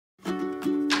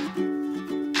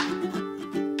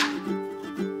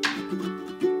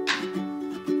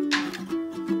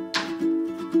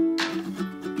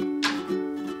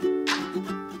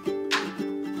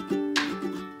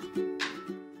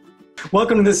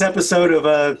Welcome to this episode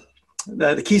of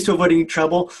the Keys to Avoiding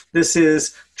Trouble. This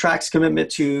is TRAK's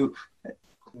commitment to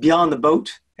Beyond the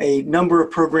Boat, a number of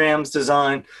programs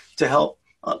designed to help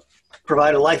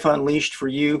provide a life unleashed for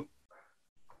you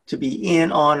to be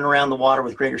in, on, and around the water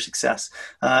with greater success.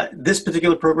 This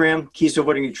particular program, Keys to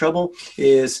Avoiding Trouble,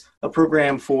 is a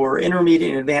program for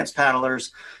intermediate and advanced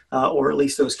paddlers, or at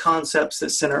least those concepts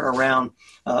that center around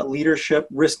leadership,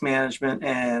 risk management,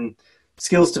 and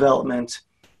skills development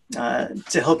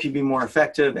to help you be more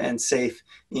effective and safe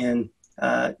in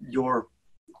your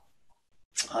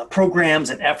programs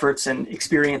and efforts and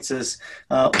experiences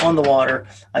on the water,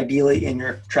 ideally in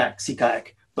your TRAK Sea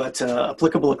Kayak, but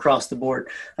applicable across the board.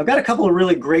 I've got a couple of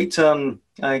really great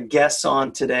guests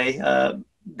on today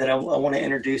that I want to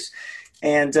introduce.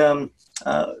 And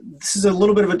this is a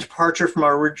little bit of a departure from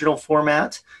our original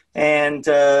format. And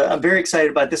I'm very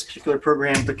excited about this particular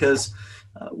program because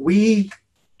we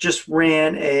just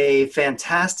ran a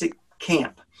fantastic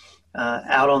camp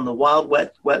out on the wild,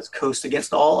 west coast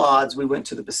against all odds. We went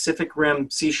to the Pacific Rim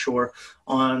seashore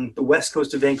on the west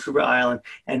coast of Vancouver Island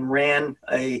and ran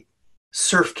a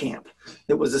surf camp.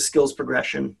 It was a skills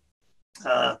progression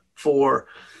for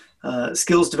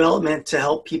skills development to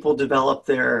help people develop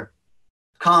their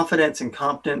confidence and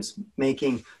competence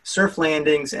making surf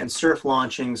landings and surf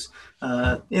launchings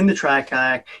in the TRAK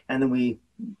kayak. And then we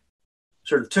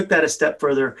sort of took that a step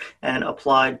further and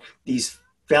applied these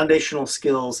foundational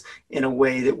skills in a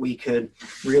way that we could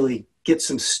really get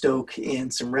some stoke in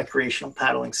some recreational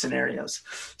paddling scenarios.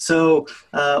 So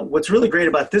what's really great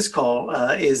about this call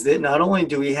is that not only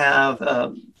do we have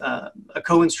a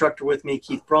co-instructor with me,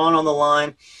 Keith Braun, on the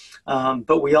line,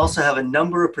 but we also have a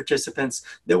number of participants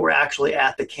that were actually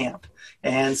at the camp.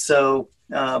 And so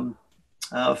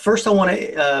first I want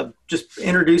to just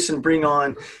introduce and bring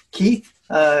on Keith.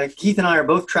 Keith and I are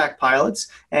both TRAK pilots,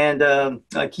 and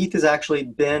Keith has actually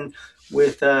been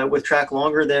with TRAK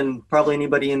longer than probably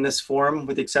anybody in this forum,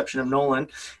 with the exception of Nolan,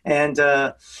 and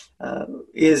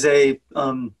is a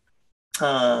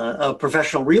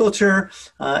professional realtor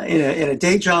in a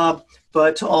day job,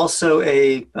 but also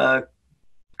a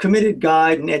committed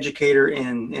guide and educator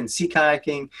in sea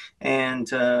kayaking, and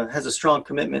has a strong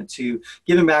commitment to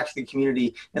giving back to the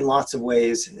community in lots of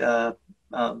ways.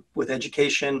 With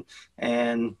education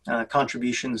and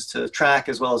contributions to TRAK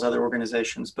as well as other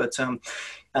organizations. But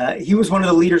he was one of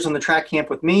the leaders on the TRAK camp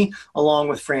with me, along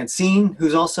with Francine,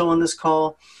 who's also on this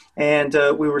call. And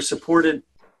we were supported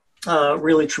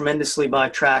really tremendously by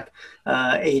TRAK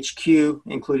HQ,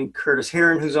 including Curtis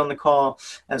Heron, who's on the call,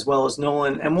 as well as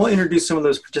Nolan. And we'll introduce some of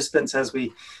those participants as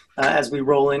we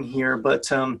roll in here.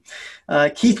 But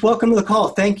Keith, welcome to the call.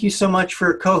 Thank you so much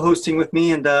for co-hosting with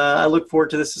me, and I look forward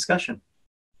to this discussion.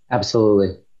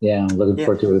 Absolutely. Yeah, I'm looking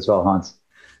forward to it as well, Hans.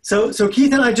 So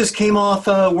Keith and I just came off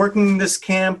working this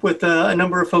camp with a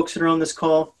number of folks that are on this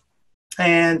call.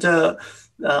 And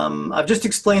I've just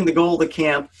explained the goal of the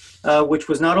camp, which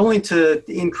was not only to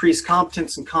increase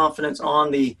competence and confidence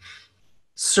on the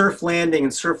surf landing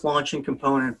and surf launching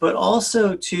component, but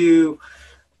also to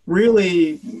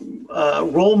really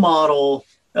role model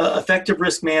effective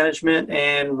risk management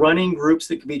and running groups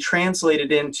that can be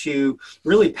translated into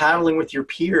really paddling with your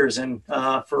peers, and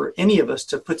for any of us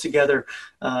to put together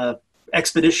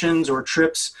expeditions or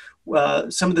trips.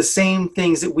 Some of the same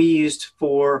things that we used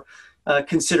for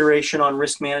consideration on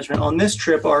risk management on this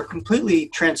trip are completely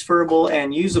transferable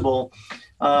and usable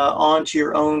onto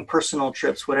your own personal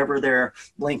trips, whatever their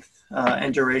length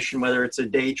and duration, whether it's a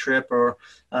day trip or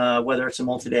whether it's a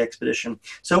multi-day expedition.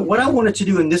 So what I wanted to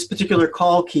do in this particular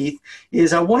call, Keith,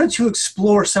 is I wanted to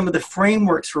explore some of the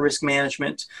frameworks for risk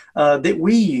management that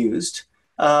we used,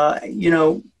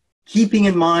 keeping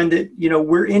in mind that,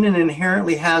 we're in an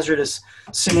inherently hazardous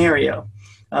scenario.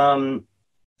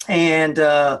 And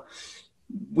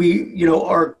we,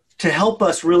 are to help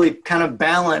us really kind of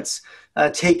balance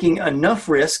taking enough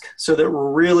risk so that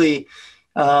we're really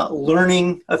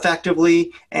learning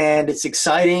effectively and it's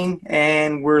exciting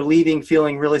and we're leaving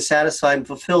feeling really satisfied and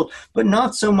fulfilled, but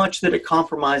not so much that it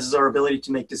compromises our ability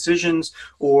to make decisions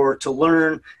or to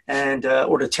learn and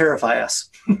or to terrify us.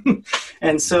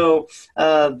 And so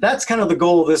that's kind of the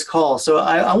goal of this call. So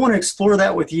I want to explore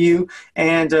that with you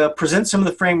and present some of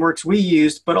the frameworks we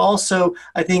used, but also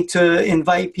I think to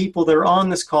invite people that are on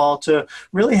this call to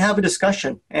really have a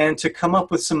discussion and to come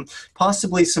up with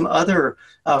possibly some other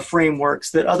frameworks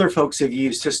that other folks have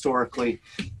used historically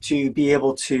to be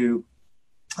able to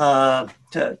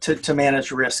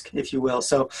manage risk, if you will.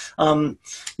 So,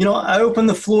 I open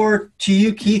the floor to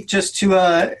you, Keith, just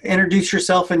to introduce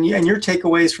yourself and your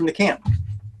takeaways from the camp.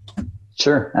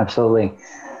 Sure, absolutely.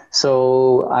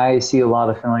 So I see a lot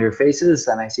of familiar faces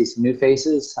and I see some new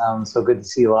faces. So good to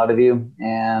see a lot of you,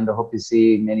 and I hope to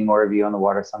see many more of you on the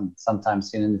water sometime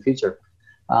soon in the future.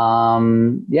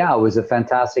 Yeah, it was a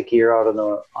fantastic year out on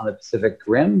the Pacific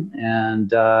Rim,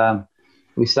 and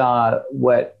we saw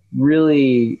what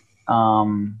really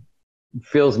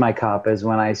fills my cup is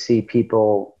when I see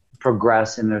people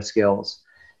progress in their skills.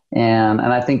 And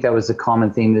I think that was a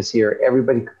common theme this year.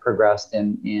 Everybody progressed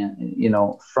in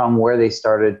from where they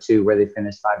started to where they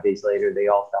finished 5 days later. They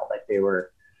all felt like they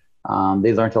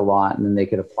learned a lot, and then they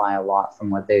could apply a lot from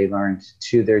what they learned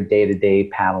to their day-to-day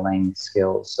paddling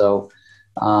skills. I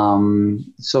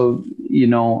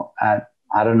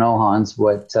don't know, Hans,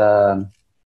 where do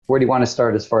you want to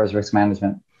start as far as risk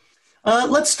management?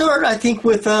 Let's start, I think,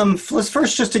 with, let's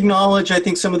first just acknowledge, I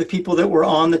think, some of the people that were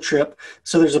on the trip.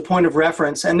 So there's a point of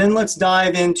reference. And then let's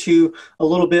dive into a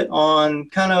little bit on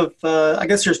kind of, I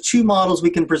guess there's two models we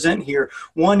can present here.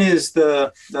 One is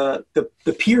the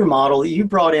peer model that you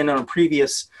brought in on a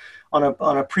previous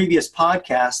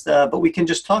podcast, but we can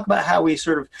just talk about how we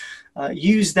sort of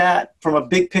use that from a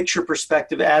big picture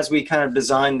perspective as we kind of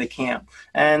design the camp.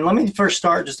 And let me first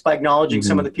start just by acknowledging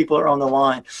some of the people that are on the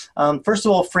line. First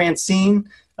of all, Francine,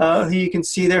 who you can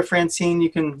see there. Francine, you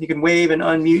can wave and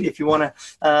unmute if you want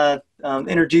to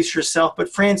introduce yourself. But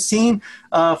Francine,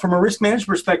 from a risk management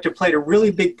perspective, played a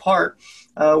really big part.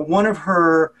 One of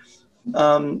her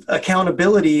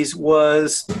accountabilities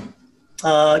was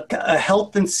a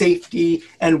health and safety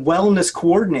and wellness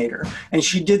coordinator. And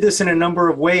she did this in a number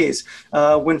of ways.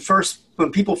 When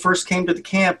people first came to the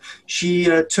camp, she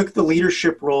took the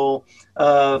leadership role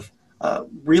of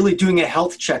really doing a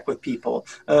health check with people,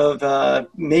 of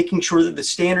making sure that the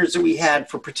standards that we had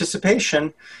for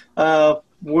participation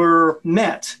were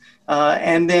met.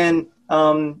 And then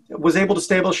was able to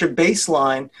establish a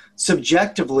baseline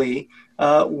subjectively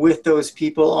with those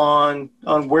people on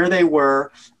where they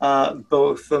were,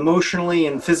 both emotionally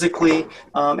and physically,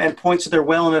 and points of their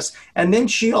wellness. And then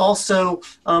she also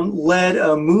led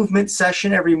a movement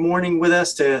session every morning with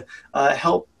us to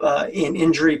help in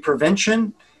injury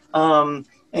prevention,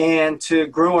 and to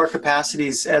grow our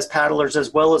capacities as paddlers,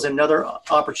 as well as another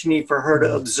opportunity for her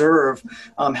to observe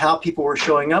how people were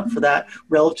showing up for that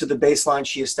relative to the baseline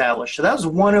she established. So that was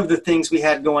one of the things we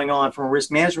had going on from a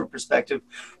risk management perspective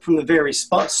from the very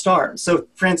start. So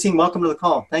Francine, welcome to the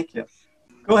call. Thank you.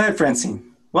 Go ahead,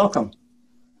 Francine. Welcome.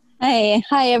 Hi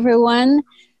everyone.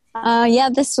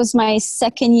 This was my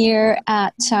second year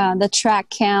at the track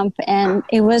camp, and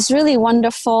it was really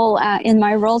wonderful in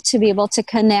my role to be able to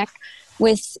connect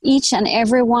with each and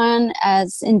everyone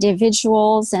as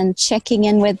individuals and checking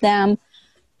in with them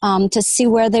to see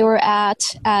where they were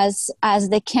at as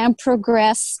the camp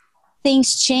progressed.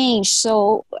 Things change,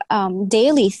 so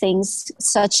daily things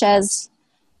such as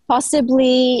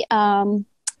possibly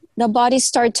the body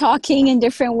start talking in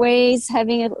different ways,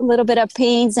 having a little bit of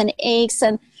pains and aches,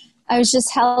 and I was just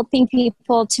helping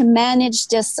people to manage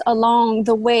this along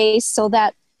the way so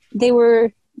that they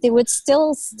would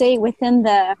still stay within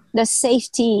the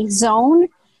safety zone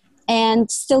and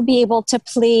still be able to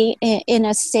play in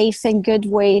a safe and good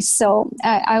way. So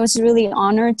I was really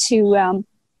honored to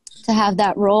have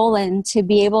that role and to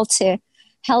be able to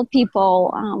help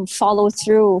people follow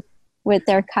through with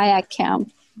their kayak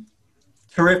camp.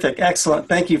 Terrific. Excellent.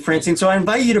 Thank you, Francine. So I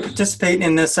invite you to participate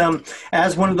in this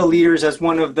as one of the leaders, as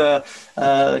one of the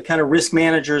kind of risk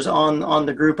managers on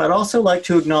the group. I'd also like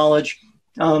to acknowledge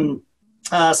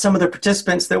some of the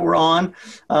participants that were on.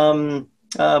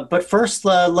 But first,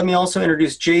 let me also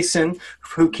introduce Jason,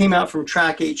 who came out from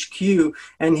TRAK HQ,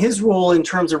 and his role in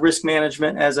terms of risk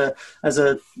management as a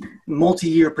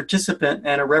multi-year participant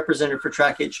and a representative for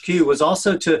TRAK HQ was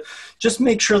also to just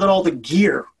make sure that all the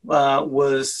gear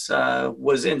was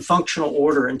in functional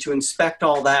order, and to inspect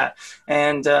all that,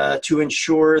 and to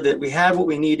ensure that we had what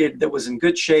we needed, that was in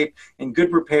good shape, in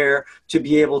good repair, to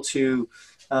be able to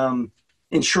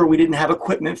ensure we didn't have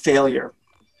equipment failure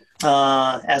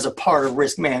as a part of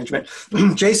risk management.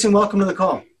 Jason, welcome to the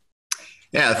call.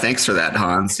 Yeah, thanks for that,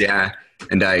 Hans. Yeah,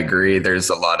 and I agree. There's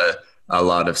a lot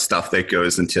of stuff that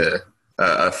goes into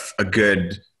a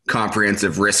good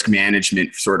comprehensive risk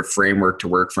management sort of framework to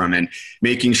work from, and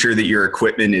making sure that your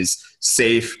equipment is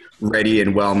safe, ready,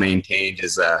 and well maintained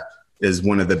is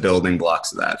one of the building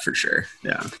blocks of that for sure.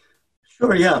 Yeah.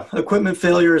 Sure. Yeah. Equipment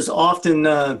failure is often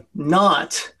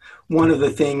not one of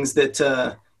the things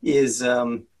that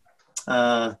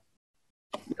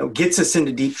gets us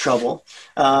into deep trouble.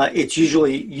 It's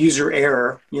usually user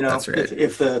error. That's right.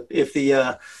 If the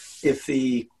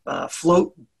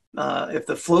float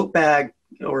bag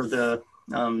or the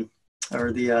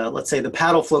let's say the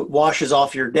paddle float washes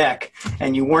off your deck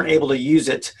and you weren't able to use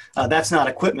it, that's not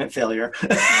equipment failure.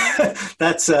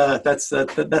 That's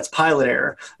pilot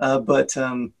error. But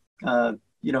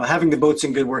having the boats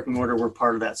in good working order were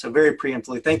part of that. So very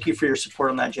preemptively, thank you for your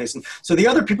support on that, Jason. So the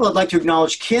other people I'd like to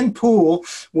acknowledge, Ken Poole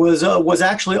was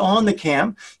actually on the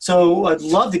camp. So I'd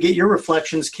love to get your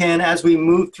reflections, Ken, as we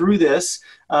move through this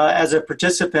as a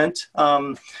participant,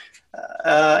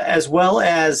 as well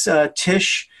as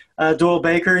Tish Doyle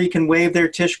Baker. You can wave there,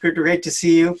 Tish. Great to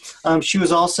see you. She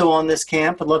was also on this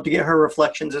camp. I'd love to get her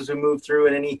reflections as we move through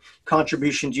and any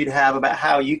contributions you'd have about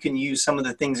how you can use some of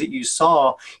the things that you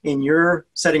saw in your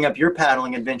setting up your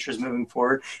paddling adventures moving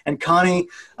forward. And Connie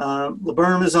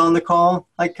LeBurn is on the call.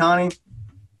 Hi, Connie.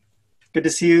 Good to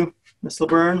see you, Miss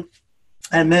LeBurn.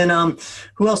 And then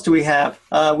who else do we have?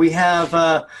 We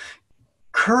have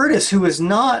Curtis, who is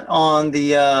not on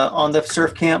the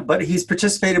surf camp, but he's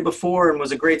participated before and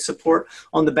was a great support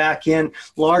on the back end,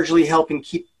 largely helping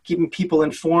keeping people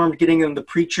informed, getting them the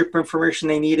pre-trip information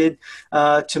they needed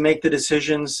to make the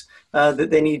decisions that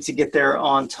they need to get there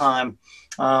on time,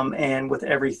 and with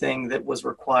everything that was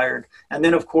required. And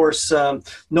then, of course,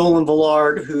 Nolan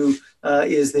Villard, who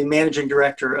is the managing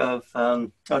director of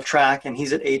TRAK, and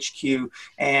he's at HQ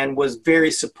and was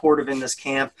very supportive in this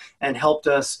camp and helped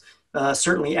us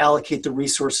certainly allocate the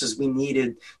resources we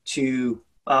needed to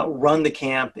run the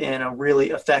camp in a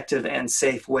really effective and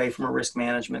safe way from a risk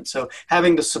management. So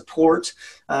having the support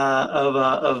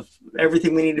of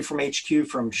everything we needed from HQ,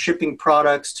 from shipping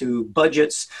products to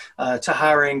budgets to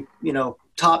hiring,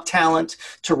 top talent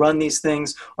to run these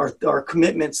things are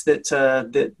commitments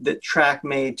that TRAK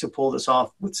made to pull this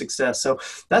off with success. So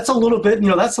that's a little bit,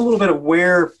 of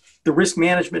where the risk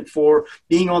management for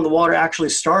being on the water actually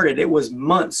started. It was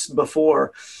months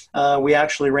before we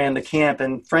actually ran the camp.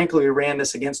 And frankly, we ran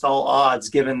this against all odds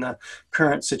given the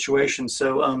current situation.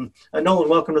 So Nolan,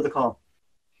 welcome to the call.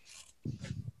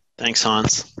 Thanks,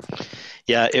 Hans.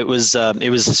 Yeah, it was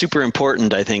super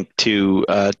important, I think, to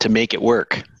make it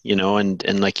work,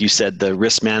 and like you said, the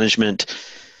risk management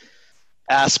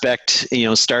aspect,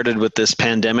 started with this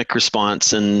pandemic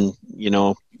response, and,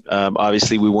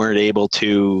 obviously we weren't able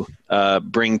to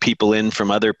bring people in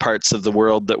from other parts of the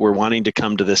world that were wanting to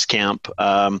come to this camp.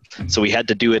 So we had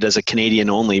to do it as a Canadian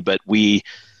only, but we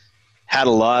had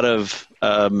a lot of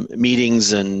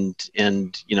meetings and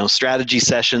strategy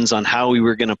sessions on how we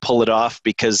were going to pull it off,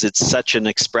 because it's such an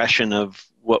expression of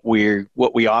what we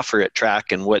offer at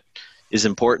TRAK, and what is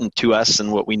important to us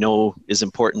and what we know is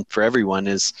important for everyone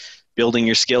is building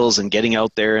your skills and getting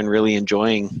out there and really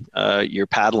enjoying your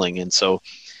paddling. And so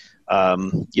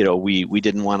we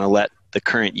didn't want to let the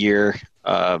current year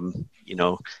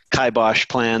kibosh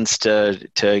plans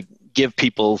to give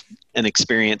people an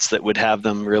experience that would have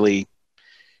them really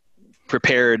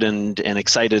prepared and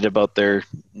excited about their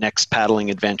next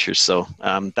paddling adventures. So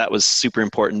that was super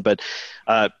important. But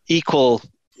equal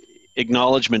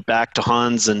acknowledgement back to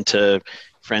Hans and to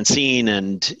Francine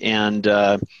and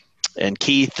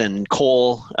Keith and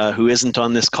Cole, who isn't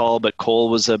on this call, but Cole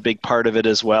was a big part of it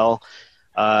as well.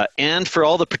 And for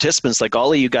all the participants, like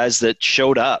all of you guys that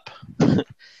showed up, and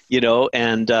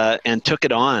took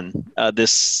it on.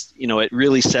 It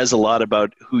really says a lot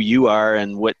about who you are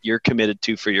and what you're committed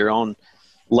to for your own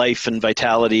life and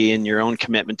vitality and your own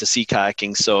commitment to sea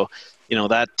kayaking. So,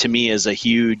 that to me is a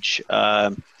huge,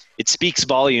 it speaks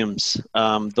volumes.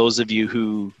 Those of you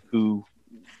who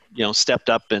stepped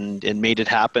up and made it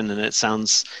happen.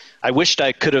 And I wished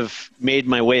I could have made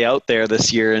my way out there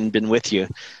this year and been with you.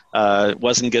 It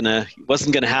wasn't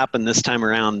gonna happen this time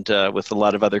around with a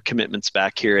lot of other commitments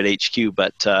back here at HQ,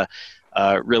 but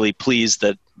really pleased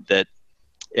that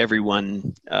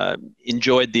everyone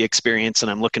enjoyed the experience,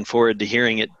 and I'm looking forward to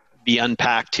hearing it be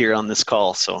unpacked here on this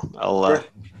call. So I'll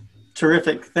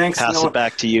terrific. Thanks. Pass it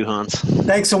back to you, Hans.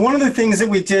 Thanks. So one of the things that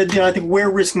we did, I think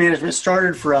where risk management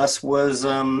started for us was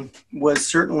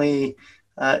certainly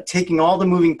taking all the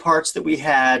moving parts that we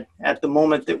had at the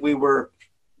moment that we were,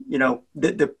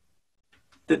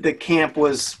 the camp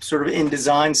was sort of in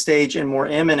design stage and more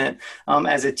imminent,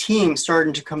 as a team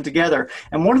starting to come together.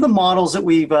 And one of the models that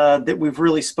we've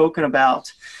really spoken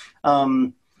about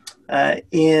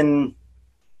in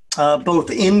both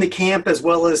in the camp as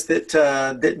well as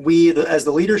that we as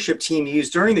the leadership team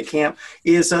used during the camp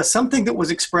is something that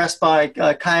was expressed by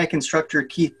kayak instructor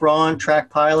Keith Braun, TRAK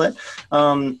pilot,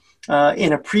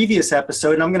 in a previous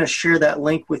episode. And I'm going to share that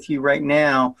link with you right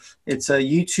now. It's a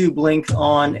YouTube link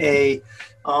on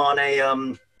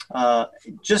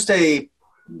just a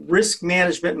risk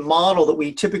management model that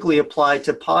we typically apply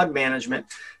to pod management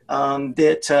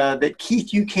that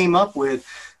Keith, you came up with.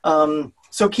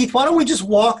 So Keith, why don't we just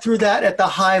walk through that at the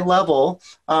high level,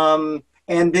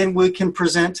 and then we can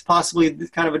present possibly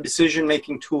kind of a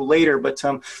decision-making tool later. But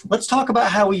let's talk about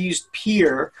how we used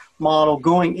peer model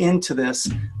going into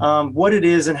this, what it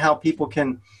is and how people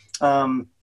can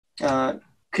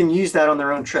use that on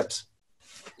their own trips.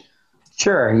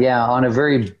 Sure. Yeah. On a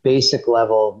very basic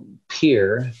level,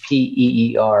 PEER,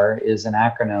 P-E-E-R, is an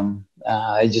acronym.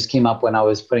 It just came up when I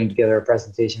was putting together a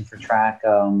presentation for TRAK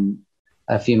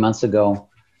a few months ago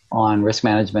on risk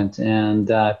management.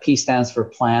 And P stands for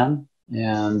plan.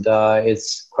 And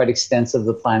it's quite extensive,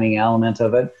 the planning element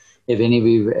of it. If any of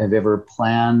you have ever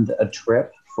planned a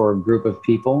trip for a group of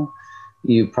people,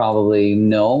 you probably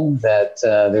know that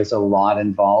there's a lot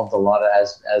involved, a lot of,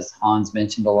 as Hans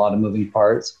mentioned, a lot of moving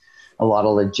parts, a lot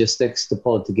of logistics to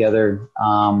pull it together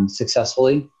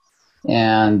successfully.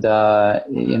 And,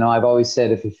 I've always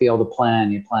said, if you fail to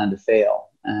plan, you plan to fail.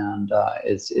 And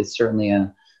it's certainly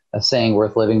a saying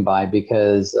worth living by,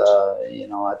 because,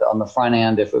 on the front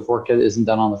end, if work isn't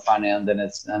done on the front end, then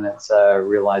it's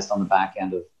realized on the back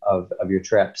end of your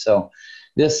trip. So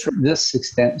this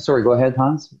extent, sorry, go ahead,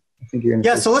 Hans. I think you're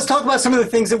Yeah, so let's talk about some of the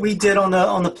things that we did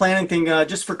on the planning thing.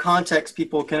 Just for context,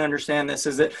 people can understand this,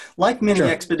 is that like many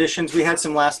expeditions, we had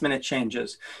some last minute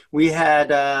changes. We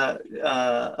had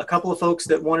a couple of folks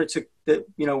that wanted to,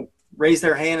 raise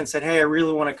their hand and said, hey, I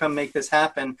really want to come make this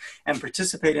happen and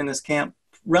participate in this camp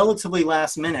relatively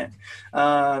last minute.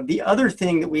 The other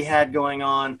thing that we had going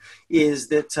on is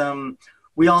that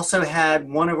we also had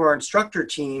one of our instructor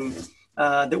team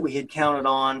that we had counted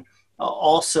on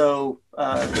also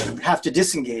have to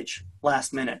disengage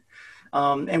last minute.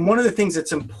 And one of the things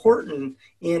that's important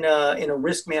in a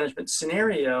risk management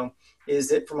scenario is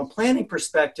that from a planning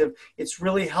perspective, it's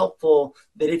really helpful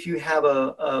that if you have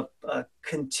a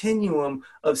continuum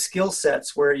of skill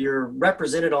sets where you're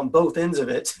represented on both ends of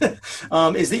it,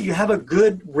 is that you have a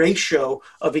good ratio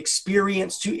of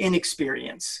experience to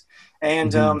inexperience.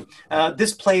 And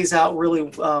this plays out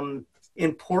really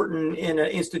important in an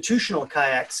institutional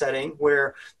kayak setting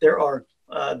where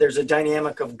there's a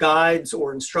dynamic of guides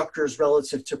or instructors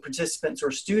relative to participants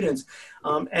or students.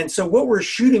 And so what we're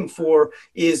shooting for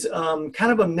is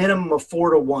kind of a minimum of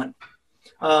 4 to 1.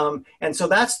 And so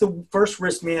that's the first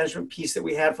risk management piece that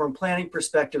we had from a planning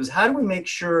perspective, is how do we make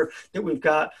sure that we've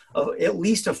got at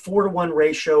least a 4 to 1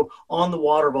 ratio on the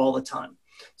water all the time.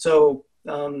 So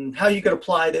how you could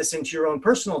apply this into your own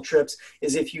personal trips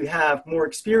is, if you have more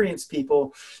experienced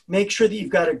people, make sure that you've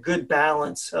got a good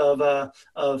balance of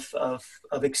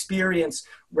experience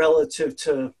relative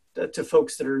to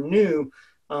folks that are new.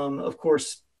 Of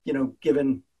course,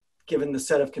 given the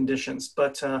set of conditions,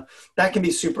 but that can be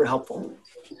super helpful.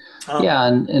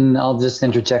 And I'll just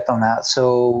interject on that.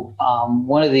 So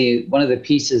one of the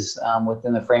pieces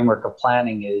within the framework of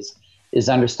planning is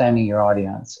understanding your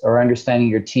audience or understanding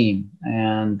your team.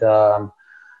 And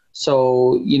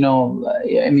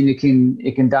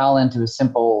it can dial into a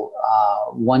simple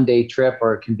one-day trip,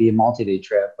 or it can be a multi-day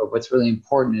trip. But what's really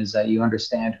important is that you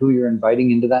understand who you're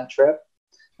inviting into that trip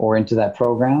or into that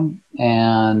program,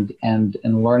 and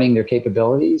learning their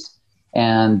capabilities.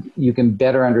 And you can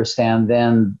better understand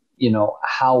then,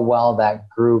 how well that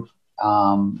group,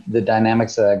 the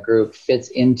dynamics of that group fits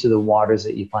into the waters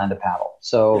that you plan to paddle.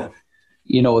 So,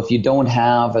 if you don't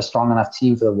have a strong enough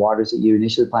team for the waters that you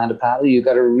initially plan to paddle, you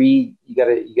got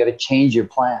to change your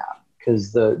plan,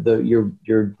 because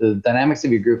the dynamics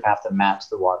of your group have to match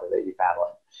the water that you're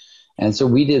paddling. And so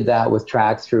we did that with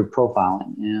TRAK through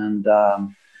profiling. And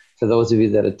for those of you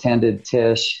that attended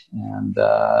Tish and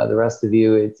the rest of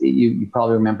you, you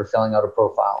probably remember filling out a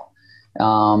profile.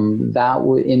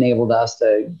 That enabled us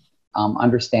to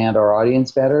understand our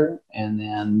audience better, and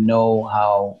then know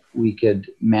how we could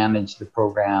manage the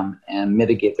program and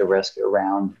mitigate the risk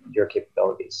around your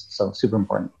capabilities. So super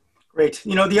important. Great.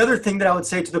 The other thing that I would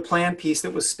say to the plan piece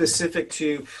that was specific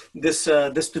to this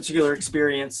particular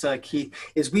experience, Keith,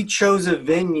 is we chose a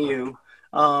venue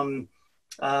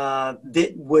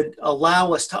that would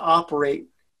allow us to operate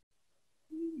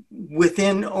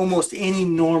within almost any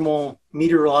normal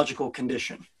meteorological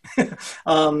condition. We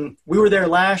were there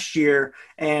last year,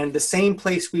 and the same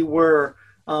place we were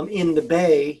in the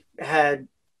bay had,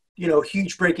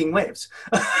 huge breaking waves.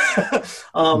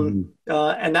 And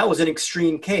that was an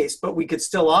extreme case, but we could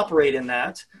still operate in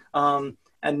that. And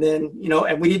then,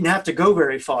 and we didn't have to go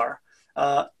very far.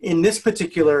 In this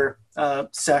particular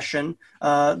session,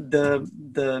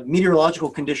 the meteorological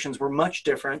conditions were much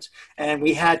different, and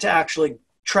we had to actually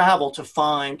travel to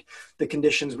find the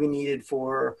conditions we needed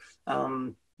for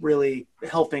really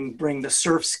helping bring the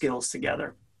surf skills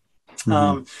together.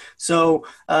 That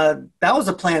was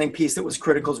a planning piece that was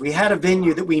critical. We had a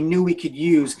venue that we knew we could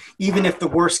use, even if the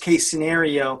worst case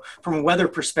scenario from a weather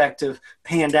perspective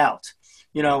panned out.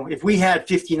 You know, if we had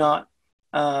 50 knot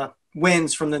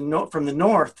winds from the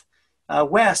north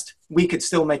west, we could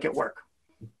still make it work.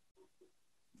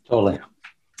 Totally.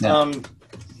 Yeah.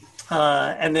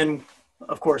 And then,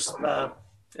 of course,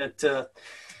 it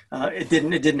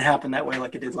didn't happen that way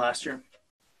like it did last year.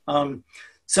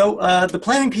 So the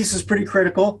planning piece is pretty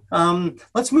critical.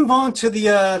 Let's move on to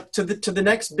the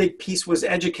next big piece, was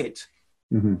educate.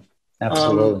 Mm-hmm.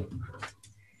 Absolutely.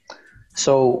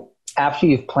 So after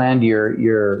you've planned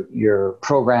your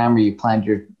program, or you planned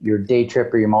your day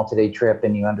trip or your multi-day trip,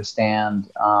 and you understand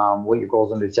what your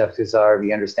goals and objectives are,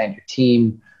 you understand your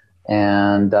team,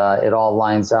 and it all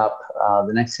lines up,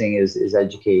 the next thing is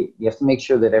educate. You have to make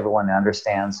sure that everyone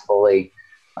understands fully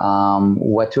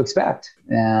what to expect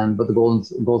and what the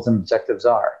goals and objectives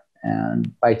are.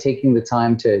 And by taking the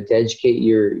time to educate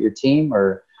your team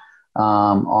or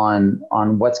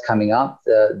on what's coming up,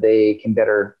 they can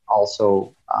better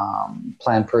also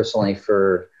plan personally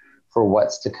for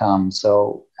what's to come.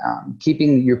 So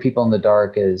keeping your people in the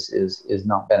dark is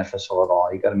not beneficial at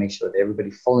all. You got to make sure that everybody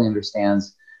fully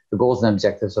understands the goals and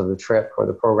objectives of the trip or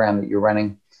the program that you're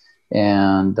running,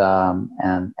 and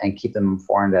keep them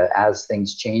informed as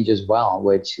things change as well,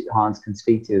 which Hans can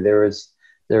speak to. There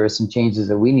are some changes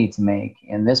that we need to make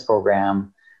in this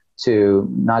program to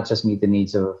not just meet the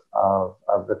needs of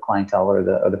the clientele or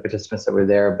the participants that were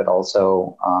there, but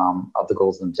also of the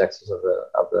goals and objectives of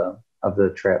the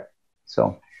trip.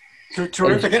 So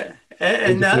terrific.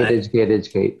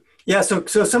 Educate. Yeah, so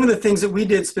some of the things that we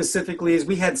did specifically is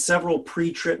we had several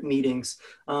pre-trip meetings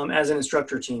as an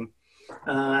instructor team.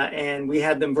 And we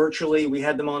had them virtually, we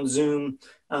had them on Zoom.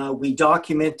 We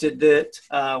documented it.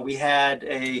 We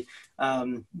had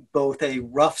both a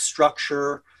rough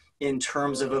structure in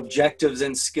terms of objectives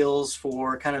and skills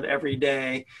for kind of every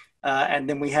day. And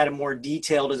then we had a more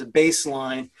detailed as a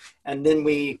baseline. And then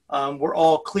we were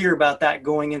all clear about that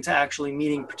going into actually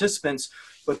meeting participants.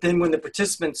 But then when the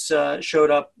participants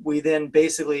showed up, we then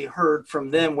basically heard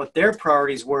from them what their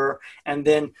priorities were, and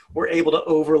then were able to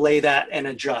overlay that and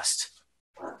adjust.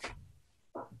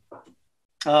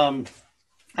 And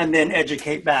then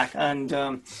educate back.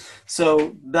 And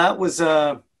so that was,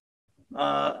 I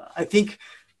think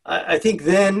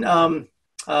then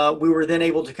we were then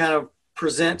able to kind of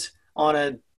present on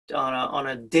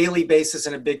a daily basis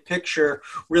in a big picture,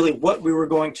 really what we were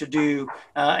going to do,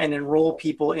 and enroll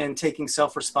people in taking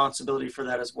self-responsibility for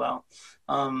that as well.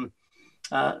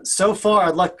 So far,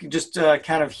 I'd like to just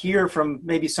kind of hear from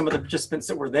maybe some of the participants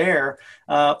that were there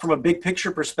from a big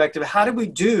picture perspective. How did we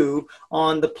do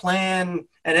on the plan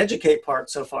and educate part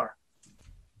so far?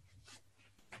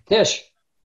 Tish.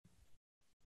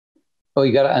 Oh,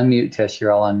 you got to unmute, Tish.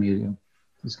 You're all unmuted.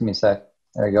 Just give me a sec.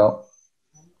 There you go.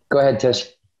 Go ahead, Tish.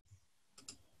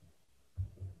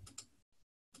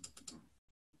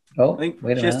 Oh, wait a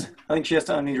minute. I think she has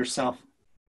to unmute herself.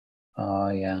 Oh,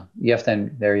 yeah. You have to,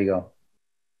 there you go.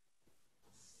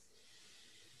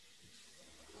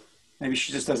 Maybe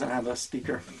she just doesn't have a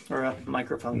speaker or a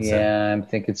microphone. Yeah, I'm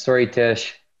thinking, sorry,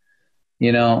 Tish.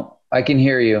 You know, I can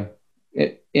hear you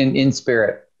in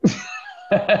spirit.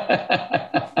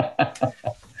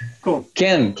 Cool.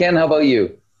 Ken, how about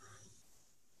you?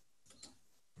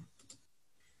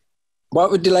 What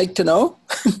would you like to know?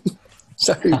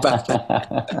 Sorry about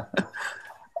that.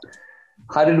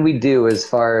 How did we do as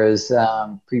far as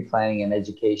pre-planning and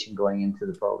education going into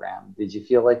the program? Did you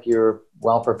feel like you were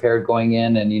well prepared going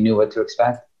in and you knew what to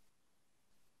expect?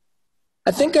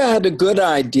 I think I had a good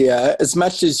idea, as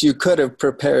much as you could have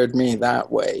prepared me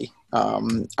that way.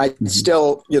 I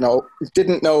still,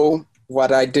 didn't know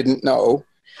what I didn't know,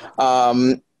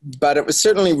 but it was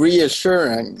certainly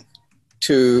reassuring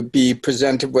to be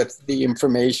presented with the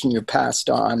information you passed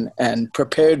on and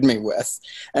prepared me with.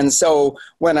 And so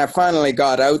when I finally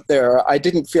got out there, I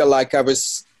didn't feel like I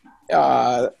was,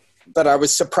 that I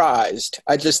was surprised.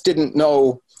 I just didn't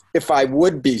know if I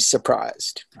would be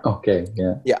surprised. Okay,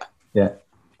 yeah.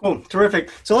 Cool, terrific.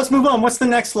 So let's move on. What's the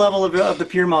next level of the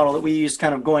peer model that we used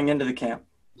kind of going into the camp?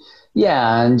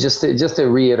 Yeah, and just to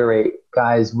reiterate,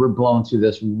 guys, we're blowing through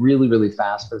this really, really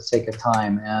fast for the sake of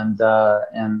time. And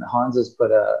Hans has put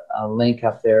a link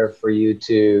up there for you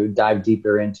to dive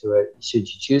deeper into it, should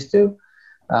you choose to.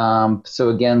 So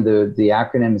again, the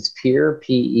acronym is PEER,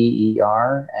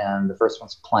 P-E-E-R, and the first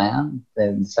one's plan.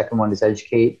 Then the second one is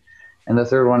educate. And the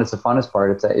third one is the funnest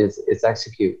part, it's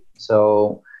execute.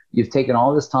 So you've taken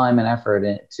all this time and effort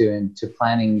into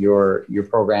planning your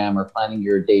program or planning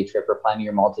your day trip or planning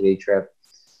your multi-day trip.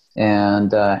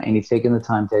 and you've taken the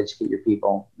time to educate your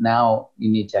people. Now you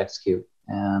need to execute,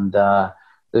 and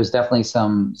there's definitely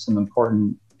some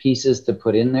important pieces to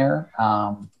put in there.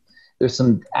 There's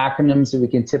some acronyms that we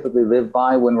can typically live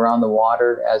by when we're on the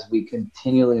water as we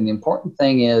continually. And the important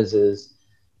thing is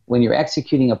when you're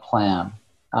executing a plan,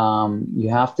 you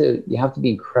have to be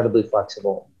incredibly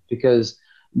flexible, because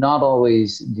not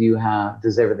always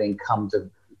does everything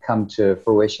come to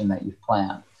fruition that you've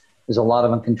planned. There's a lot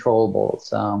of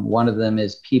uncontrollables. One of them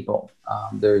is people.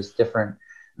 There's different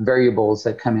variables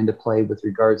that come into play with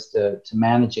regards to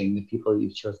managing the people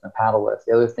you've chosen to paddle with.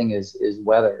 The other thing is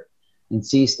weather and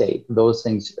sea state. Those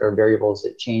things are variables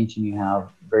that change and you have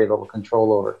very little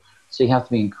control over. So you have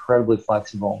to be incredibly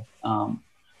flexible.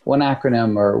 One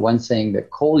acronym or one saying that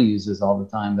Cole uses all the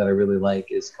time that I really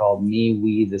like is called me,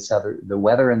 we, the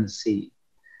weather, and the sea.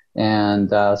 And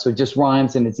so it just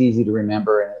rhymes and it's easy to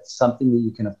remember, and it's something that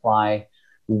you can apply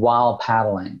while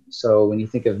paddling. So when you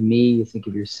think of me, you think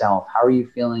of yourself. How are you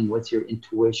feeling? What's your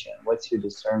intuition? What's your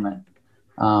discernment?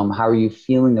 How are you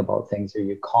feeling about things? Are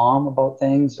you calm about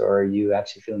things, or are you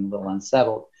actually feeling a little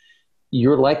unsettled?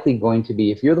 You're likely going to be,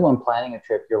 if you're the one planning a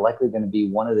trip, you're likely going to be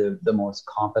one of the most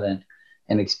competent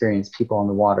and experienced people on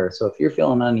the water. So if you're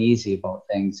feeling uneasy about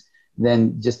things,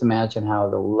 then just imagine how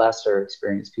the lesser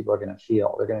experienced people are going to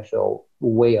feel. They're going to feel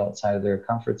way outside of their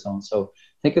comfort zone. So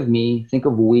think of me, think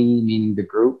of we, meaning the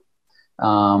group.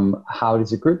 How is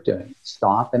the group doing?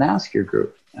 Stop and ask your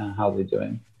group how they're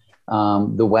doing.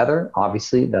 The weather,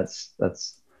 obviously, that's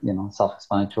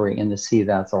self-explanatory. In the sea,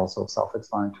 that's also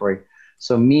self-explanatory.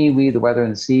 So me, we, the weather,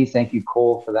 and the sea. Thank you,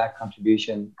 Cole, for that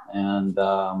contribution. And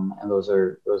those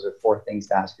are 4 things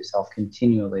to ask yourself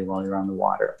continually while you're on the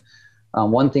water.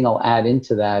 One thing I'll add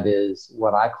into that is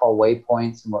what I call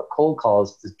waypoints and what Cole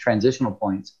calls the transitional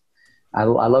points. I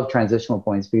love transitional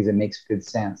points because it makes good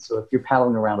sense. So if you're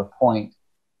paddling around a point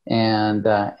and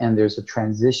there's a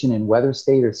transition in weather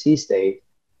state or sea state,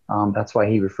 that's why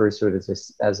he refers to it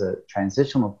as a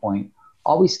transitional point.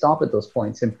 Always stop at those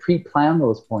points and pre-plan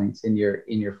those points in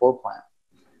your flow plan,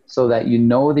 so that you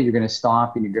know that you're going to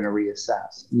stop and you're going to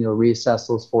reassess. You'll reassess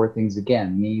those 4 things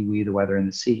again: me, we, the weather, and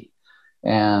the sea,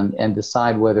 and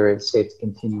decide whether it's safe to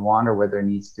continue on or whether there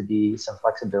needs to be some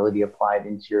flexibility applied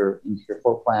into your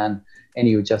flow plan, and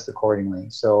you adjust accordingly.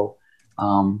 So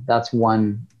that's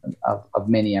one of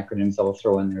many acronyms that I'll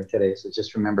throw in there today. So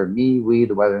just remember me, we,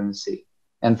 the weather, and the sea.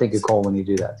 And think of Cole when you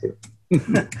do that too.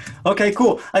 Okay,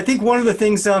 cool. I think one of the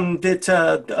things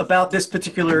that about this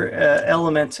particular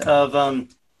element of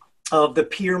the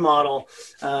peer model,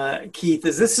 Keith,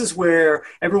 is this is where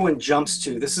everyone jumps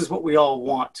to. This is what we all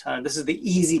want. This is the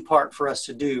easy part for us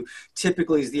to do.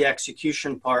 Typically is the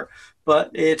execution part, but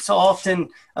it's often,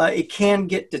 it can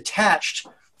get detached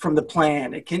from the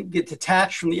plan. It can get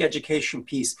detached from the education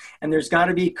piece. And there's got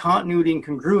to be continuity and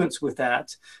congruence with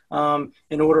that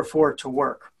in order for it to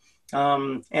work.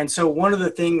 And so one of the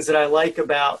things that I like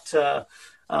about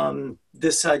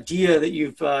this idea that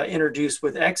you've introduced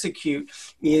with execute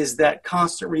is that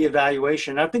constant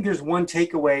reevaluation. I think there's one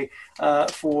takeaway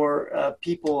for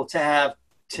people to have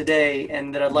today,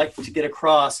 and that I'd like to get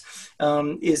across,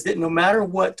 is that no matter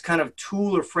what kind of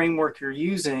tool or framework you're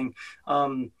using,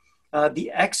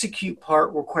 the execute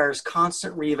part requires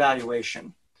constant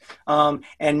reevaluation,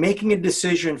 and making a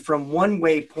decision from one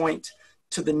waypoint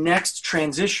to the next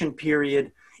transition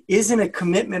period isn't a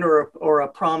commitment or a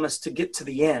promise to get to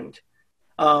the end.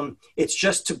 It's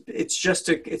just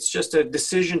a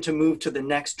decision to move to the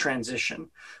next transition.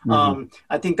 Mm-hmm.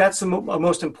 I think that's the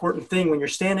most important thing when you're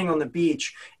standing on the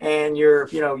beach and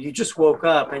you just woke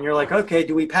up and you're like, okay,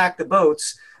 do we pack the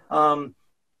boats?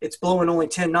 It's blowing only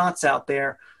 10 knots out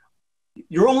there.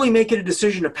 You're only making a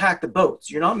decision to pack the boats.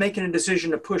 You're not making a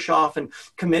decision to push off and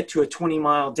commit to a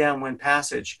 20-mile downwind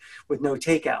passage with no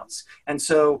takeouts. And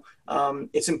so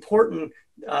it's important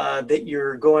that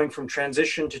you're going from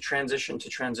transition to transition to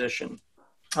transition,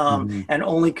 and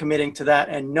only committing to that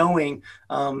and knowing,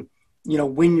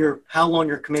 how long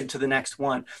you're committed to the next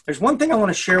one. There's one thing I want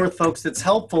to share with folks that's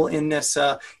helpful in this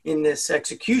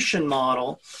execution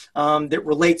model that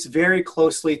relates very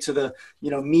closely to the,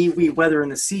 me, we, weather,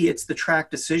 and the sea. It's the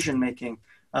TRAK decision-making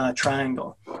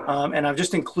triangle. And I've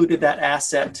just included that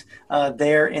asset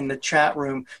there in the chat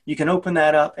room. You can open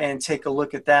that up and take a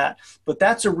look at that. But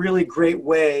that's a really great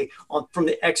way from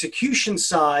the execution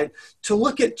side to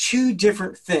look at 2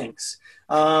 different things.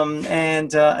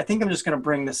 I think I'm just going to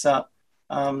bring this up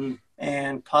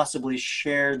and possibly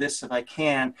share this if I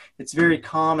can. It's very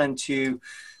common to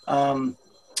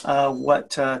what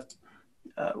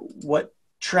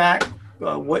TRAK,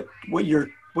 what you're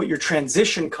what your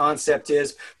transition concept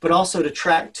is, but also to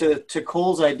track to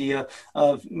Cole's idea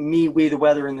of me, we, the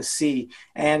weather, and the sea.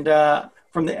 And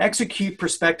from the execute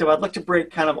perspective, I'd like to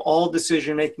break kind of all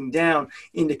decision making down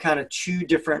into kind of two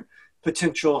different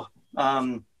potential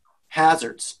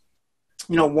hazards.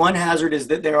 One hazard is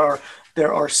that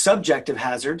there are subjective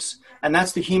hazards, and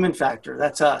that's the human factor.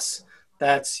 That's us.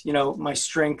 That's, my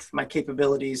strength, my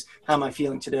capabilities, how am I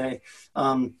feeling today?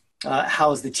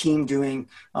 How is the team doing?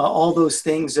 All those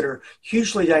things that are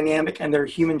hugely dynamic, and they're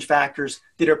human factors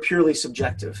that are purely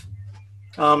subjective.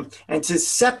 And to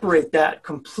separate that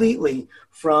completely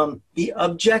from the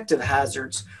objective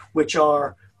hazards, which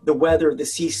are the weather, the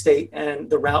sea state, and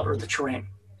the route or the terrain.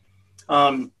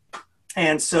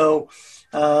 And so,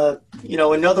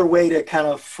 another way to kind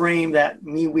of frame that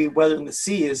me, we, weather, and the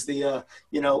sea is the,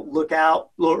 look out,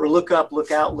 or look up,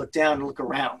 look out, look down, and look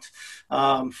around,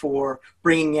 for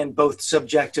bringing in both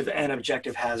subjective and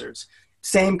objective hazards.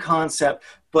 Same concept,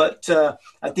 but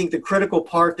I think the critical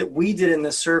part that we did in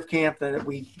the surf camp and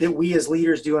that we as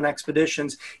leaders do in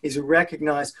expeditions is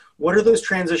recognize what are those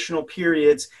transitional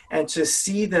periods and to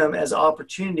see them as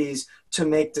opportunities to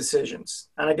make decisions.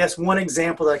 And I guess one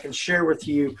example that I can share with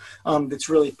you that's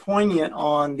really poignant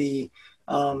on the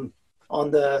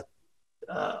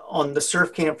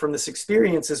surf camp from this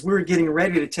experience is we were getting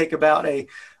ready to take about a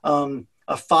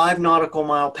 5 nautical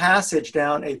mile passage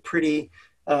down a pretty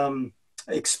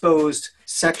exposed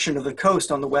section of the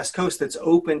coast on the west coast that's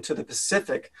open to the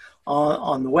Pacific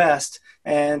on the west,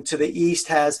 and to the east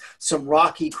has some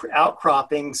rocky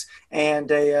outcroppings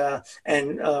and a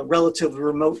relatively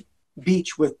remote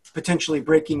beach with potentially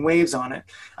breaking waves on it.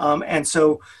 And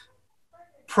so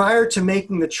prior to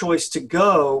making the choice to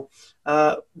go,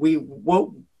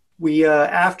 we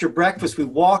after breakfast, we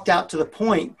walked out to the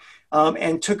point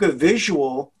and took a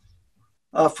visual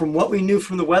from what we knew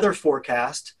from the weather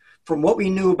forecast, from what we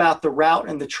knew about the route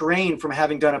and the terrain from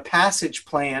having done a passage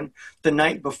plan the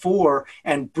night before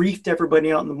and briefed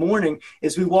everybody out in the morning,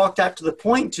 is we walked out to the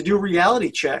point to do a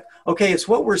reality check. Okay, it's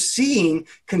what we're seeing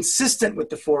consistent with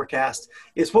the forecast.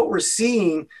 It's what we're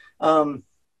seeing,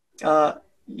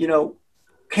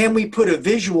 can we put a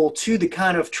visual to the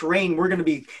kind of terrain we're going to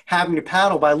be having to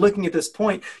paddle? By looking at this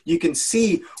point, you can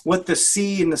see what the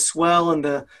sea and the swell and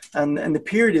the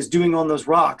period is doing on those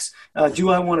rocks. Do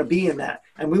I want to be in that?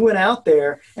 And we went out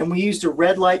there and we used a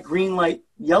red light, green light,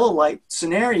 yellow light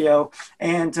scenario.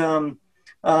 And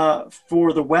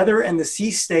for the weather and the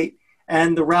sea state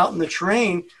and the route and the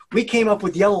terrain, we came up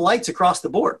with yellow lights across the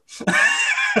board.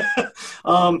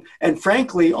 And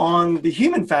frankly, on the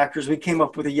human factors, we came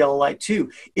up with a yellow light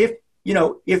too. If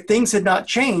things had not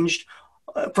changed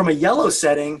from a yellow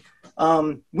setting,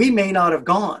 we may not have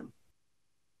gone.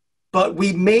 But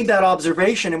we made that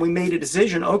observation and we made a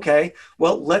decision. Okay,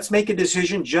 well, let's make a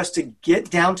decision just to get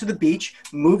down to the beach,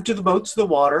 move to the boats, to the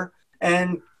water,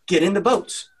 and get in the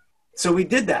boats. So we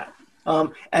did that.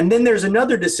 And then there's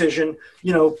another decision,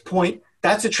 point.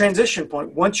 That's a transition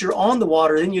point. Once you're on the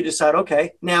water, then you decide,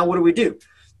 okay, now what do?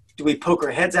 Do we poke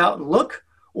our heads out and look,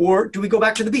 or do we go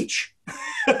back to the beach?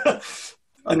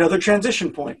 Another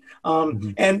transition point.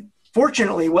 And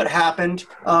fortunately, what happened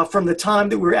from the time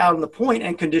that we were out on the point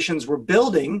and conditions were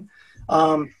building,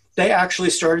 they actually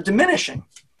started diminishing.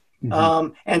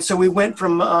 And so we went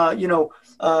from,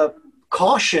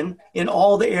 caution in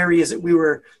all the areas that we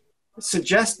were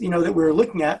that we were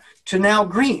looking at to now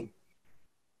green.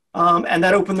 And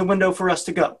that opened the window for us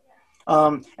to go.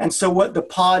 And so what the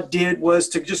pod did was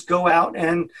to just go out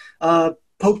and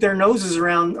poke their noses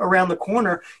around the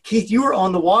corner. Keith, you were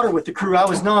on the water with the crew. I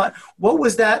was not. What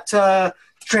was that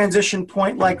transition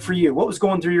point like for you? What was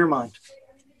going through your mind?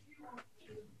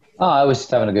 Oh, I was just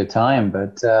having a good time.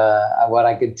 But what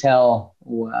I could tell,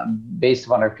 based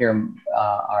upon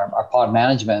our pod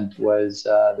management, was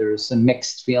there was some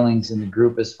mixed feelings in the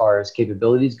group as far as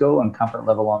capabilities go and comfort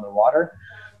level on the water.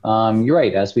 You're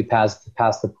right. As we passed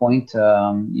the point,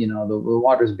 the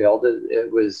water's built.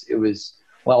 It was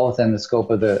well within the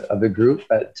scope of the group,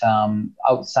 but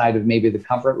outside of maybe the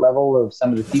comfort level of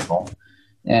some of the people.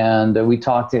 And we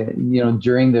talked,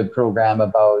 during the program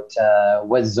about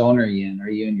what zone are you in? Are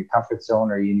you in your comfort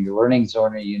zone? Are you in your learning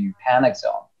zone? Are you in your panic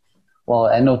zone? Well,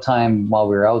 at no time while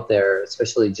we were out there,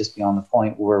 especially just beyond the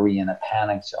point, were we in a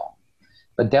panic zone.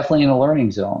 But definitely in a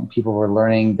learning zone. People were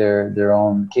learning their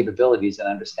own capabilities and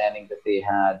understanding that they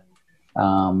had,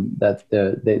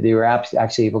 they were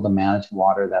actually able to manage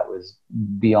water that was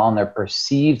beyond their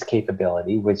perceived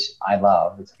capability, which I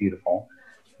love. It's beautiful.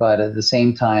 But at the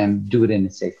same time, do it in a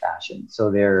safe fashion.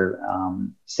 So they're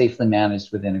safely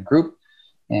managed within a group.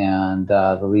 And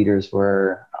the leaders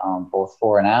were both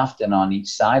fore and aft and on each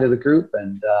side of the group.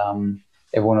 And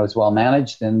everyone was well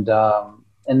managed, and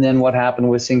then what happened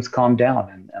was things calmed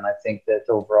down, and I think that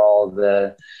overall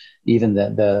the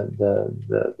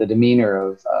demeanor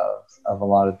of a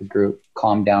lot of the group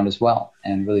calmed down as well,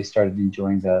 and really started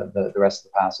enjoying the rest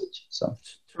of the passage. So.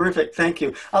 Terrific. Thank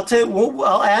you. I'll tell you,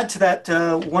 I'll add to that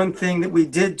one thing that we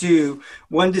did do.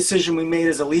 One decision we made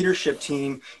as a leadership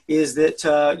team is that,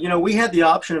 we had the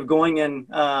option of going in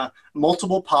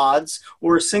multiple pods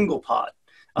or a single pod.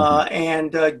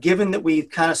 And given that we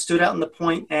kind of stood out in the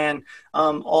point and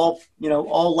all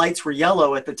lights were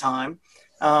yellow at the time,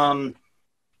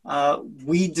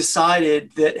 we decided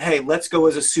that, hey, let's go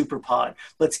as a super pod.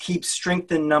 Let's keep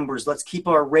strength in numbers. Let's keep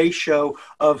our ratio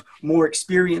of more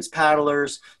experienced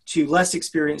paddlers to less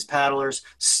experienced paddlers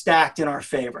stacked in our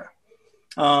favor.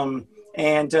 One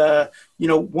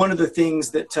of the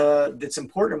things that's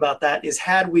important about that is,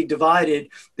 had we divided,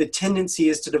 the tendency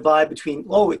is to divide between,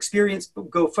 experienced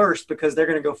go first because they're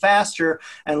going to go faster,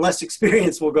 and less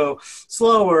experienced will go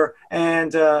slower.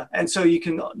 And so you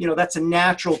can, that's a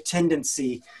natural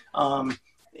tendency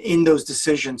in those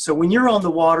decisions. So when you're on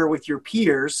the water with your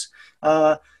peers,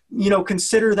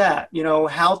 consider that,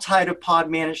 how tight of pod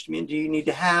management do you need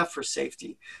to have for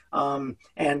safety?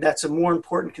 And that's a more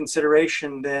important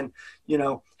consideration than,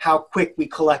 how quick we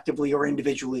collectively or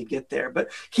individually get there.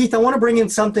 But Keith, I want to bring in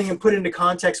something and put into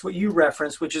context what you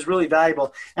referenced, which is really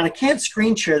valuable. And I can't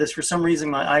screen share this for some reason.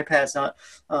 My iPad's not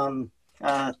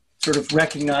sort of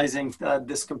recognizing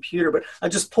this computer, but I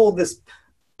just pulled this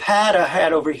pad I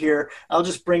had over here. I'll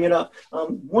just bring it up.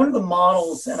 One of the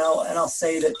models, and I'll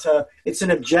say that it's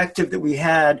an objective that we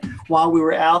had while we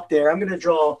were out there. I'm going to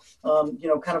draw,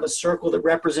 kind of a circle that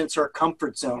represents our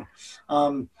comfort zone.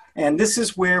 And this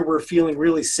is where we're feeling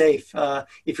really safe.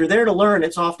 If you're there to learn,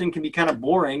 it's often can be kind of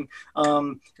boring.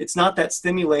 It's not that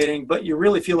stimulating, but you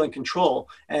really feel in control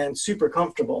and super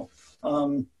comfortable.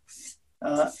 So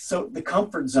the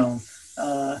comfort zone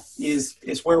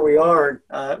is where we are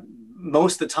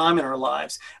most of the time in our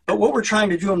lives. But what we're trying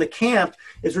to do on the camp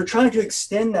is we're trying to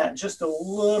extend that just a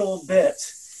little bit.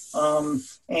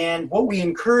 And what we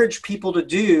encourage people to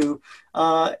do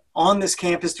on this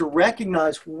camp is to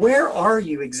recognize, where are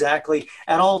you exactly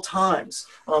at all times?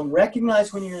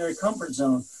 Recognize when you're in your comfort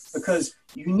zone, because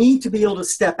you need to be able to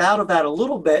step out of that a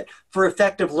little bit for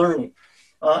effective learning.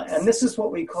 And this is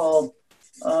what we call,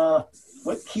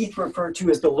 what Keith referred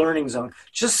to as the learning zone,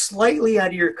 just slightly out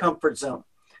of your comfort zone.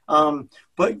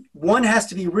 But one has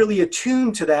to be really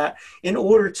attuned to that in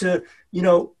order to,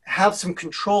 have some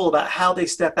control about how they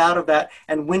step out of that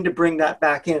and when to bring that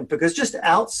back in. Because just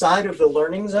outside of the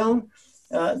learning zone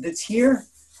that's here,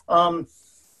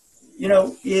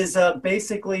 is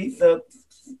basically the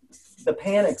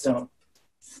panic zone.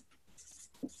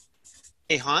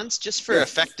 Hey, Hans, just for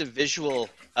effective visual,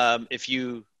 if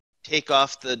you take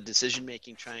off the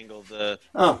decision-making triangle,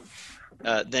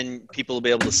 then people will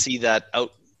be able to see that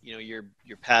out, your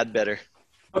pad better.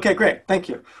 Okay, great. Thank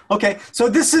you. Okay, so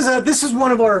this is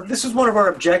one of our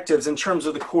objectives in terms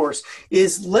of the course,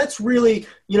 is let's really,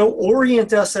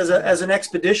 orient us as an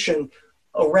expedition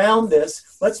around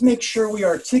this. Let's make sure we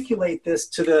articulate this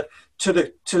to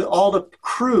all the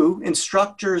crew,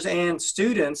 instructors, and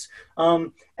students,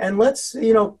 and let's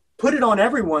put it on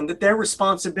everyone that their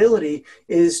responsibility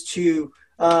is to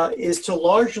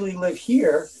largely live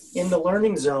here in the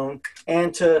learning zone,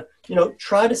 and to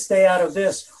try to stay out of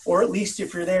this, or at least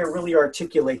if you're there, really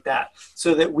articulate that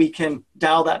so that we can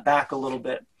dial that back a little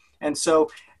bit. And so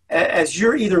as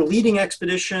you're either leading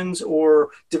expeditions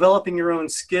or developing your own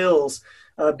skills,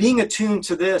 being attuned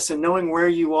to this and knowing where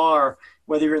you are,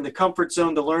 whether you're in the comfort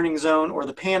zone, the learning zone, or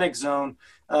the panic zone,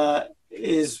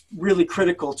 is really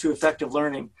critical to effective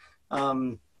learning, and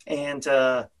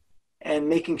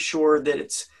making sure that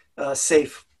it's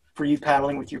safe for you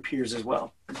paddling with your peers as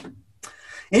well.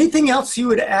 Anything else you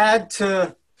would add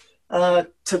to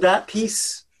that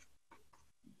piece,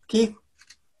 Keith?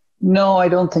 No, I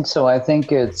don't think so. I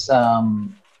think it's.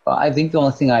 I think the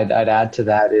only thing I'd add to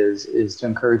that is to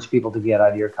encourage people to get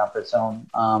out of your comfort zone.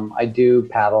 I do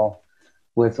paddle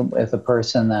with a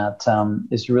person that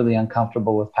is really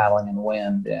uncomfortable with paddling in the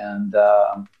wind,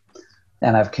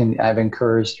 and I've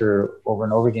encouraged her over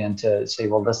and over again to say,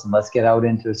 well, listen, let's get out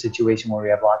into a situation where we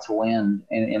have lots of wind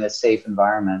in a safe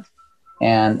environment,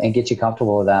 and get you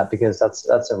comfortable with that, because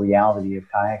that's a reality of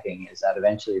kayaking, is that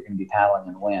eventually you're going to be paddling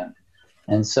in wind.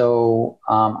 And so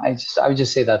I would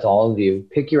just say that to all of you: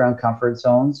 pick your own comfort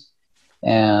zones,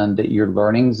 and your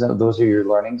learning zone. Those are your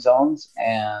learning zones,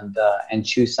 and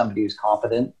choose somebody who's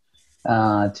competent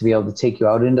to be able to take you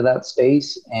out into that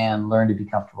space and learn to be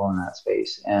comfortable in that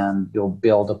space. And you'll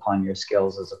build upon your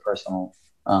skills as your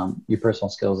personal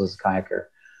skills as a kayaker.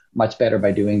 much better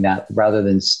by doing that rather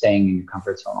than staying in your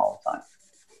comfort zone all the time.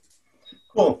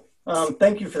 Cool.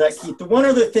 Thank you for that, Keith. The one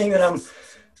other thing that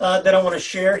I want to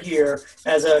share here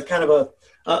as a kind of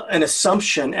an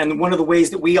assumption, and one of the ways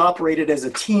that we operated as a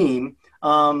team,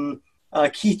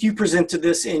 Keith, you presented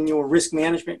this in your risk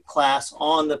management class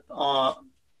on the,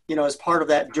 as part of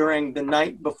that during the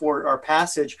night before our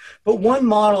passage. But one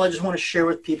model I just want to share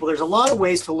with people, there's a lot of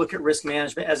ways to look at risk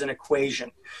management as an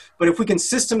equation. But if we can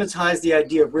systematize the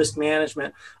idea of risk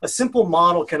management, a simple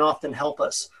model can often help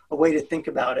us, a way to think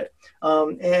about it.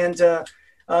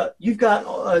 You've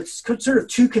got sort of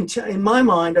two, in my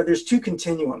mind, there's two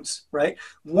continuums, right?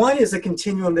 One is a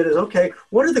continuum that is, okay,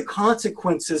 what are the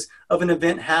consequences of an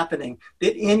event happening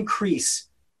that increase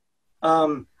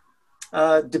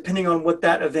depending on what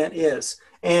that event is?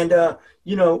 And, and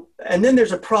then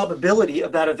there's a probability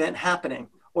of that event happening,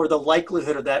 or the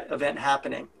likelihood of that event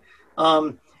happening.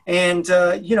 There's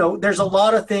a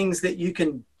lot of things that you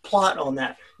can plot on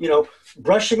that.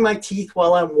 Brushing my teeth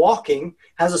while I'm walking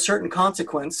has a certain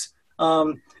consequence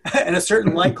and a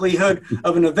certain likelihood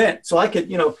of an event. So I could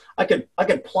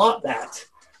plot that,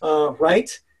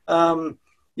 right?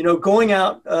 Going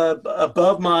out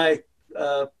above my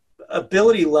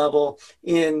ability level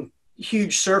in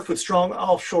huge surf with strong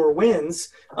offshore winds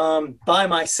by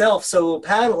myself, solo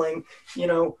paddling,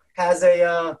 has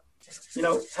a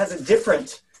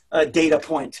different data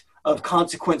point of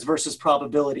consequence versus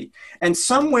probability. And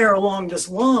somewhere along this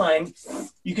line,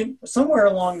 somewhere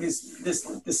along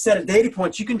this set of data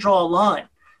points, you can draw a line.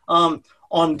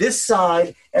 On this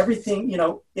side, everything,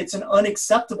 it's an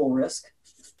unacceptable risk.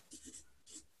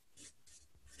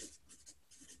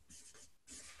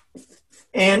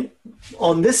 And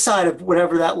on this side of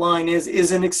whatever that line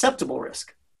is an acceptable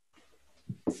risk.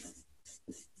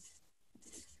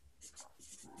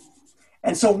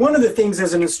 And so one of the things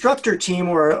as an instructor team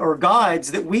or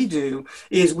guides that we do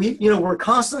is we're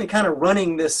constantly kind of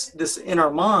running this in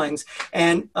our minds,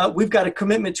 and we've got a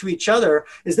commitment to each other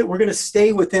is that we're going to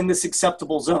stay within this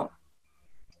acceptable zone.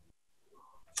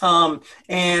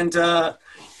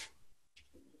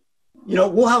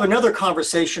 We'll have another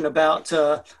conversation about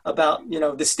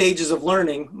the stages of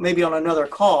learning, maybe on another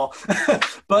call.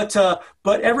 but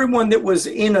everyone that was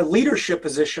in a leadership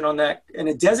position on that, in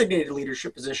a designated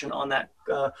leadership position on that,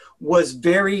 was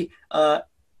very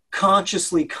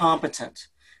consciously competent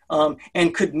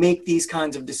and could make these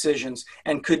kinds of decisions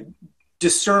and could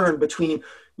discern between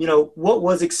what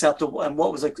was acceptable and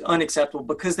what was unacceptable,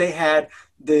 because they had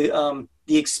the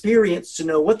experience to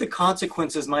know what the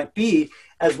consequences might be,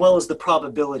 as well as the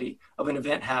probability of an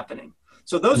event happening.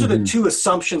 So those are the two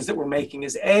assumptions that we're making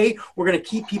is A, we're going to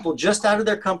keep people just out of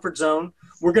their comfort zone.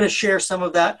 We're going to share some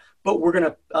of that, but we're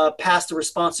going to pass the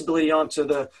responsibility on to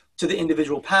the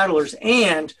individual paddlers,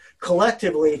 and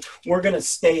collectively, we're going to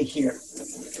stay here.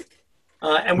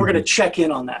 And we're going to check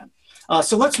in on that.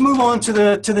 So let's move on to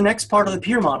the next part of the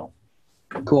peer model.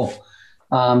 Cool.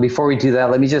 Before we do that,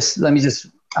 let me just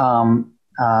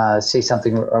say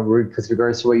something with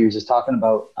regards to what you were just talking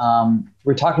about.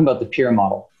 We're talking about the peer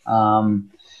model,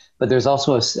 but there's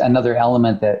also another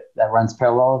element that runs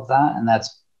parallel with that, and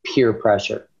that's peer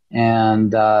pressure.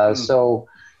 And so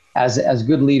as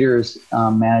good leaders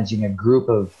managing a group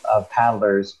of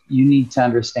paddlers, you need to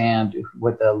understand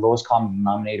what the lowest common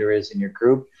denominator is in your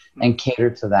group and cater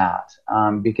to that.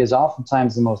 Because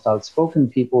oftentimes the most outspoken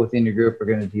people within your group are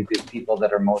going to be the people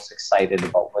that are most excited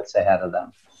about what's ahead of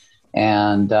them.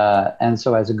 And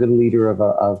so as a good leader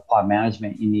of pod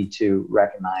management, you need to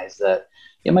recognize that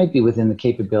it might be within the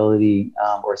capability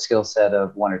or skill set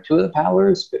of one or two of the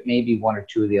paddlers, but maybe one or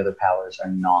two of the other paddlers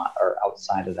are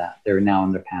outside of that. They're now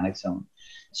in their panic zone.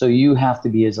 So you have to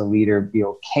be, as a leader, be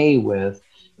okay with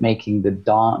making the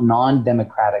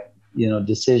non-democratic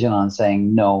decision on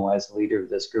saying, no, as a leader of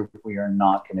this group, we are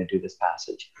not going to do this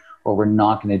passage, or we're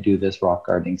not going to do this rock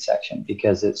gardening section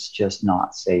because it's just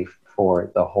not safe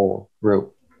for the whole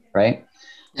group, right?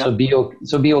 Yep.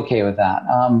 So be okay with that.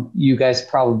 You guys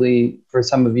probably, for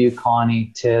some of you,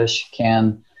 Connie, Tish,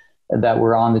 Ken, that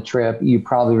were on the trip, you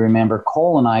probably remember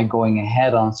Cole and I going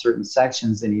ahead on certain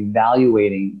sections and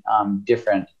evaluating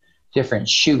different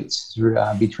chutes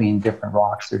between different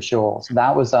rocks or shoals.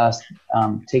 That was us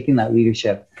taking that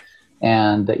leadership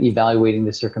and evaluating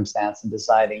the circumstance and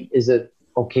deciding, is it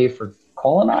okay for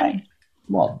Cole and I?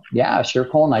 Well, yeah, sure,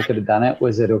 Cole and I could have done it.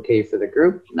 Was it okay for the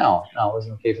group? No, it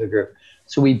wasn't okay for the group.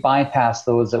 So we bypassed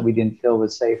those that we didn't feel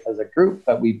was safe as a group,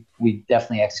 but we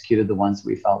definitely executed the ones that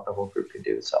we felt the whole group could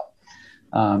do. So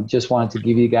just wanted to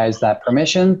give you guys that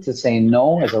permission to say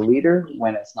no as a leader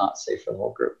when it's not safe for the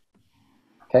whole group.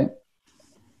 Okay.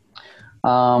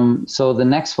 So the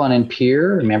next one in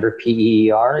peer, remember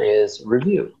PER, is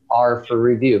review, R for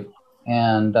review.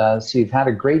 And so you've had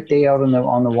a great day out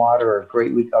on the water, or a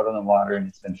great week out on the water, and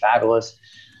it's been fabulous.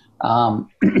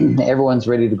 Everyone's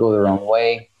ready to go their own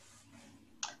way.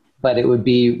 But it would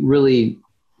be really,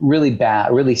 really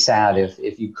bad, really sad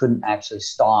if you couldn't actually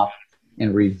stop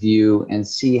and review and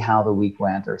see how the week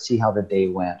went, or see how the day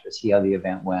went, or see how the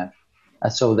event went,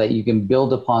 so that you can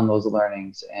build upon those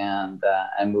learnings and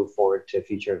move forward to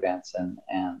future events and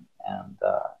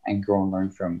grow and learn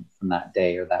from that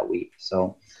day or that week.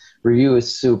 So review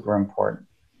is super important.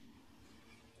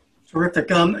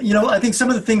 Terrific. I think some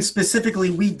of the things specifically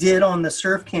we did on the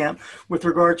surf camp with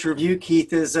regard to review,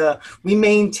 Keith, is we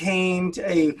maintained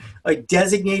a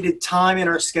designated time in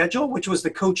our schedule, which was the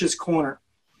coach's corner.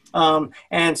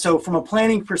 And so from a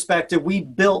planning perspective, we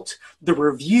built the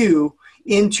review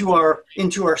into our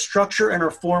structure and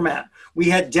our format. We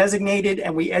had designated,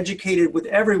 and we educated with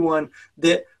everyone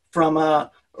that from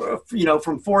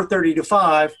 4:30 to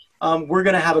 5, we're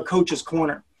going to have a coach's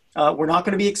corner. We're not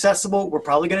going to be accessible. We're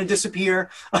probably going to disappear.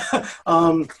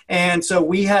 And so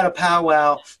we had a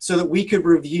powwow so that we could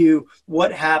review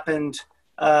what happened,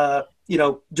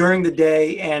 during the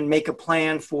day, and make a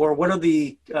plan for what are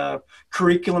the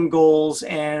curriculum goals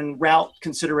and route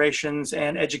considerations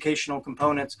and educational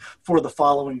components for the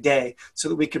following day, so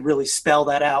that we could really spell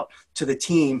that out to the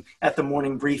team at the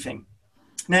morning briefing.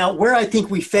 Now, where I think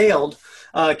we failed,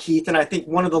 Keith, and I think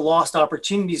one of the lost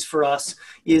opportunities for us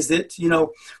is that,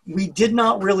 we did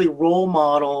not really role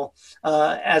model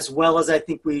as well as I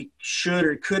think we should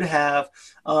or could have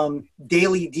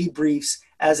daily debriefs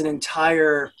as an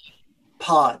entire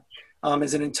pod,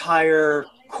 as an entire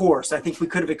course. I think we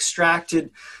could have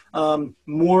extracted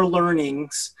more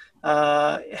learnings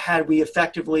had we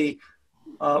effectively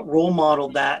role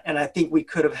modeled that. And I think we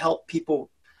could have helped people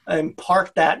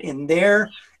impart that in their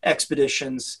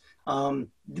expeditions. The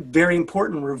very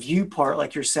important review part,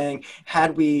 like you're saying,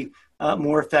 had we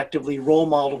more effectively role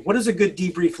modeled, what does a good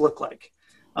debrief look like?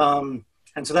 And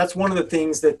so that's one of the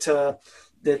things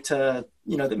that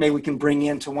maybe we can bring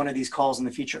into one of these calls in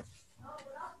the future.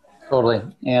 Totally.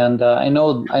 And I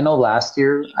know last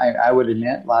year, I would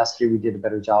admit, last year we did a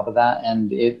better job of that,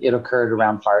 and it occurred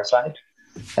around fireside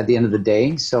at the end of the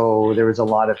day. So there was a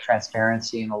lot of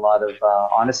transparency and a lot of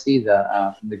honesty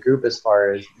from the group as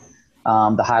far as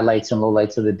the highlights and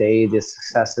lowlights of the day, the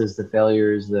successes, the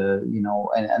failures,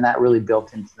 and that really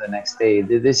built into the next day.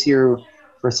 This year,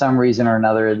 for some reason or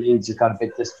another, it just got a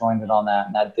bit disjointed on that,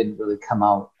 and that didn't really come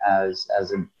out as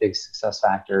a big success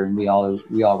factor, and we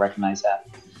all recognize that.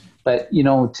 But,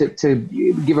 to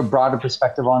give a broader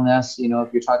perspective on this,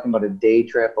 if you're talking about a day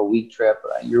trip, a week trip,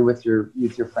 you're with your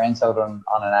friends out on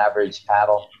an average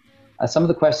paddle. Some of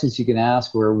the questions you can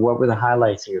ask were, what were the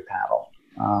highlights of your paddle?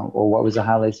 Or what was the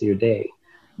highlights of your day?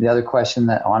 The other question,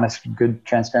 that honest, good,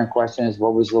 transparent question, is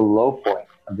what was the low point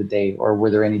of the day? Or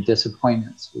were there any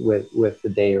disappointments with the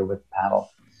day or with the paddle?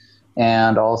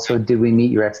 And also, did we meet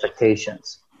your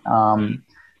expectations?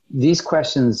 These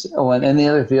questions, and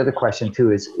the other question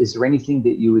too is there anything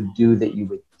that you would do that you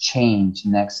would change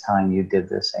next time you did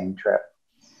the same trip?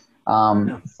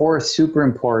 Four super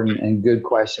important and good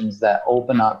questions that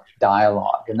open up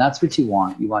dialogue, and that's what you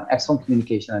want. You want excellent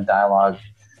communication and dialogue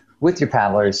with your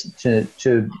paddlers to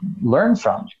learn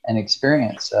from and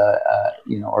experience,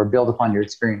 or build upon your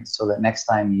experience, so that next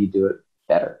time you do it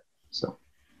better. So.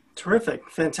 Terrific.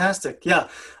 Fantastic. Yeah.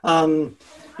 I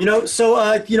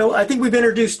think we've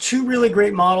introduced two really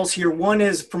great models here. One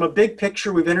is from a big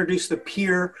picture, we've introduced the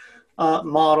peer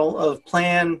model of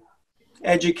plan,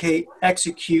 educate,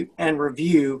 execute, and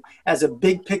review as a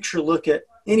big picture look at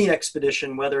any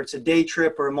expedition, whether it's a day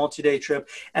trip or a multi-day trip.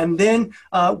 And then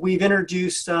we've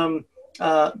introduced the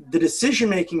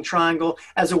decision-making triangle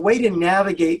as a way to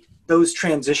navigate those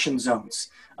transition zones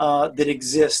that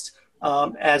exist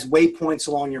as waypoints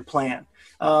along your plan.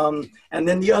 And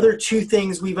then the other two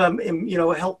things we've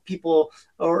helped people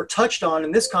or touched on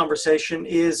in this conversation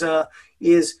is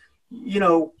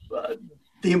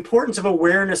the importance of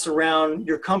awareness around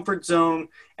your comfort zone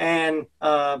and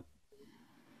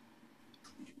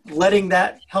letting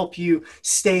that help you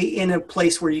stay in a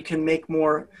place where you can make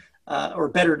more or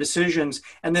better decisions.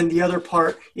 And then the other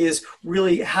part is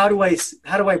really how do I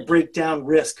break down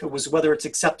risk, whether it's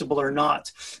acceptable or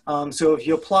not. So if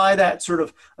you apply that sort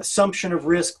of assumption of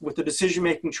risk with the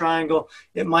decision-making triangle,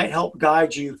 it might help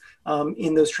guide you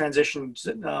in those transitions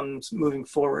moving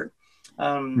forward.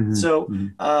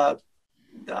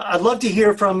 I'd love to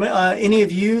hear from any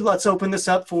of you. Let's open this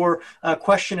up for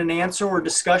question and answer or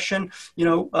discussion.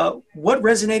 What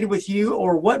resonated with you,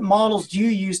 or what models do you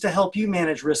use to help you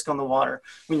manage risk on the water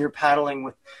when you're paddling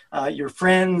with your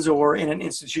friends or in an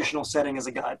institutional setting as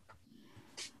a guide?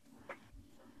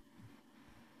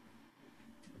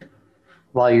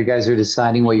 While you guys are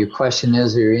deciding what your question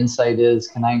is or your insight is,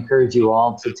 can I encourage you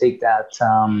all to take that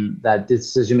that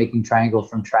decision-making triangle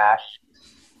from TRAK,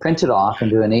 print it off and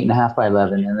do an 8.5 by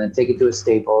 11, and then take it to a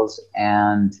Staples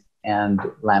and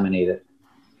laminate it.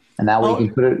 And that way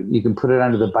you can put it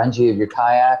under the bungee of your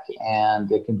kayak,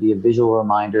 and it can be a visual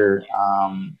reminder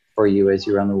for you as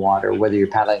you're on the water, whether you're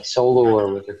paddling solo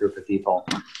or with a group of people.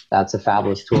 That's a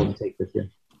fabulous tool to take with you.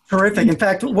 Terrific. In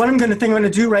fact, what I'm going to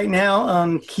do right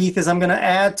now, Keith, is I'm going to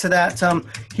add to that.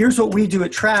 Here's what we do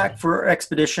at TRAK for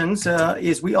expeditions: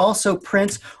 is we also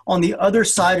print on the other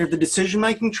side of the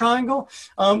decision-making triangle.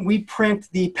 We print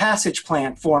the passage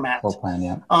plan format. Float plan,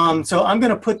 yeah. So I'm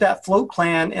going to put that float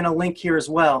plan in a link here as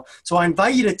well. So I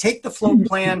invite you to take the float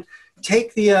plan,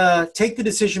 take the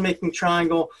decision-making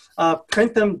triangle,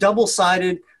 print them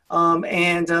double-sided.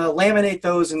 And laminate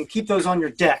those and keep those on your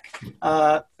deck.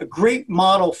 A great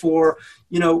model for,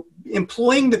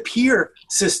 employing the peer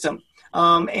system.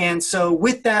 And so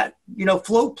with that,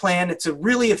 float plan, it's a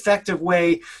really effective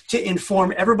way to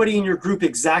inform everybody in your group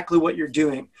exactly what you're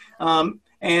doing.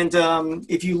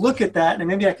 If you look at that, and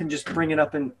maybe I can just bring it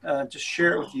up and just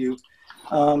share it with you,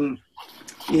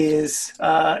 is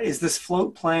this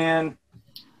float plan.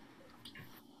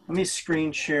 Let me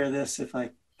screen share this if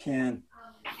I can.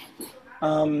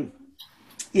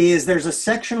 There's a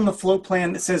section on the float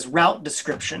plan that says route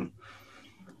description.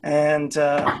 And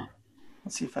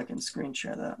let's see if I can screen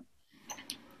share that.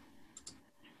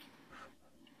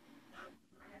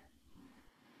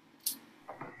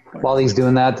 While he's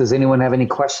doing that, does anyone have any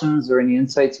questions or any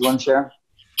insights you want to share?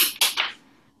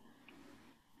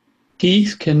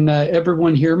 Keith, can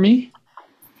everyone hear me?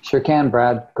 Sure can,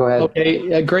 Brad. Go ahead.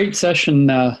 Okay, a great session,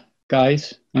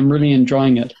 guys. I'm really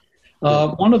enjoying it.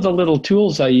 One of the little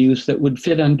tools I use that would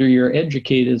fit under your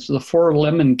educate is the 4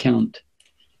 lemon count.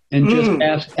 And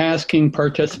just asking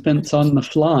participants on the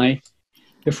fly,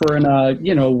 if we're in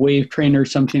a, wave train or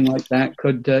something like that,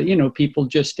 could, people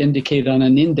just indicate on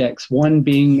an index, 1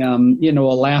 being, a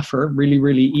laugher, really,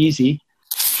 really easy.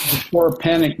 4,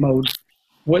 panic mode.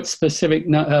 What specific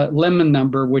lemon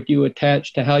number would you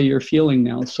attach to how you're feeling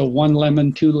now? So 1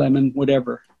 lemon, 2 lemon,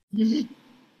 whatever.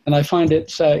 And I find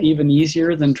it's even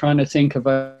easier than trying to think of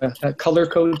a color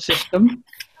code system.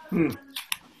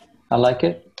 I like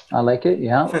it.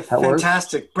 Yeah, that works.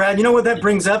 Fantastic. Brad, you know what that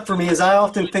brings up for me is I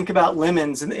often think about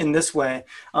lemons in this way,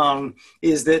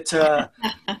 is that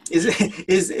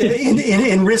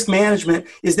in risk management,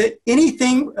 is that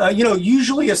anything,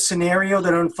 usually a scenario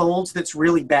that unfolds that's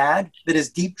really bad, that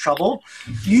is deep trouble,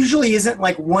 usually isn't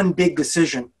like one big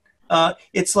decision.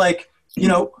 It's like,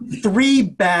 3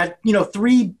 bad,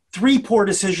 3 poor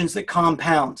decisions that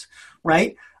compound,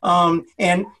 right?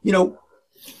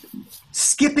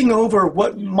 Skipping over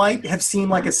what might have seemed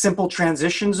like a simple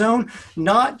transition zone,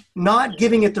 not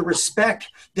giving it the respect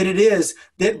that it is,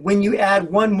 that when you add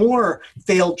 1 more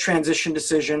failed transition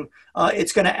decision,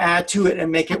 it's going to add to it and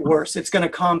make it worse. It's going to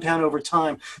compound over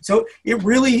time. So it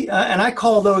really, and I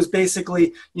call those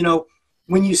basically,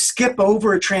 when you skip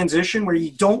over a transition where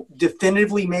you don't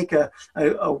definitively make a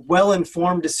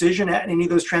well-informed decision at any of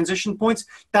those transition points,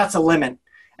 that's a lemon.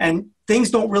 And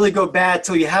things don't really go bad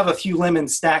till you have a few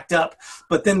lemons stacked up,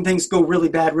 but then things go really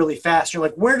bad really fast. You're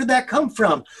like, where did that come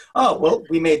from? Oh, well,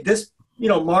 we made this,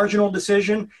 marginal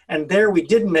decision, and there we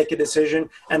didn't make a decision,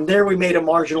 and there we made a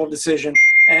marginal decision.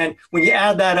 And when you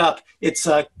add that up, it's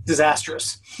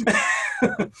disastrous.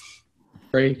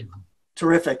 Great.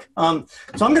 Terrific. So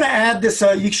I'm going to add this.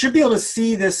 You should be able to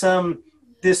see this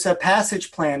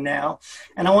passage plan now.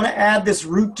 And I want to add this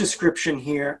route description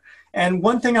here. And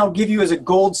one thing I'll give you as a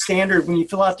gold standard when you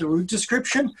fill out the route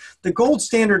description, the gold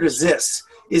standard is this,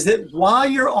 is that while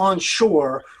you're on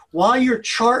shore, while your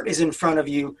chart is in front of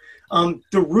you,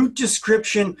 the route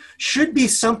description should be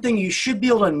something you should be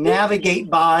able to navigate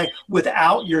by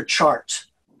without your chart.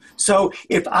 So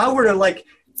if I were to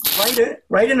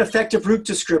write an effective route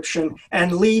description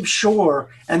and leave shore,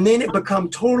 and then it become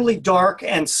totally dark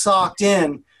and socked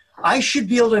in, I should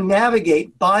be able to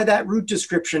navigate by that route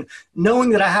description,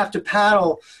 knowing that I have to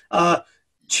paddle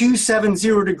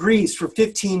 270 degrees for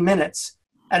 15 minutes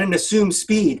at an assumed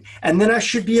speed. And then I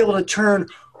should be able to turn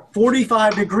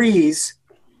 45 degrees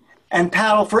and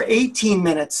paddle for 18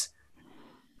 minutes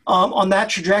on that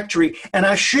trajectory. And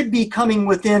I should be coming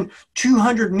within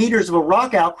 200 meters of a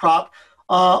rock outcrop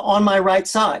on my right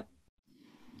side.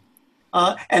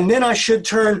 and then I should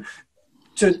turn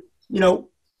to,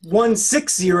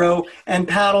 160 and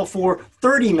paddle for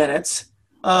 30 minutes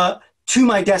to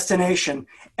my destination.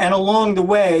 And along the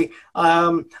way,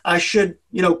 I should,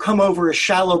 come over a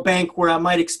shallow bank where I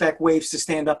might expect waves to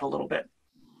stand up a little bit.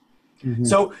 Mm-hmm.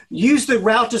 So use the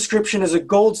route description as the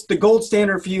gold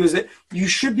standard for you is that you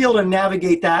should be able to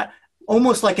navigate that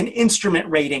almost like an instrument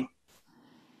rating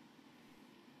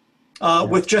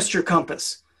with just your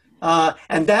compass.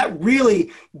 And that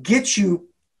really gets you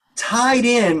tied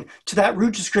in to that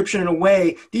route description in a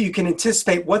way that you can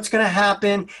anticipate what's going to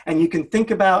happen, and you can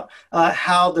think about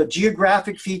how the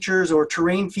geographic features or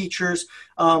terrain features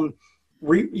are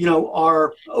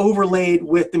overlaid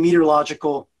with the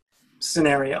meteorological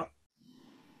scenario.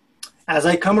 As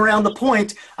I come around the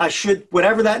point, I should,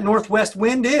 whatever that northwest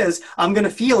wind is, I'm going to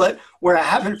feel it where I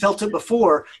haven't felt it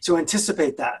before, so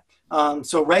anticipate that.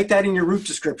 So write that in your route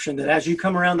description, that as you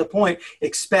come around the point,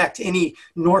 expect any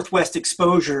northwest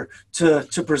exposure to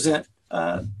present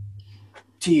to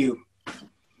you.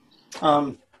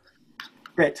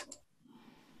 Great.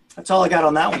 That's all I got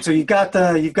on that one. So you've got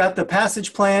the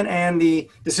passage plan and the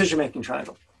decision-making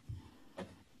triangle.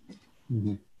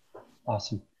 Mm-hmm.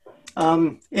 Awesome.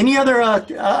 Any other?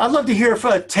 I'd love to hear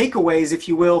takeaways, if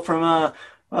you will,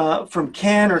 from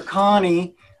Ken or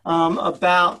Connie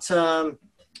about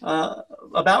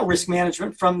risk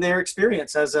management from their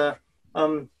experience as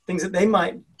things that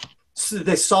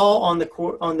they saw on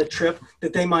the trip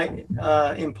that they might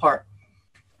impart.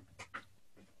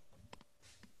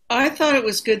 I thought it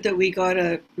was good that we got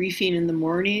a briefing in the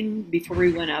morning before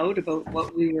we went out about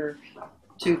what we were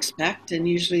to expect, and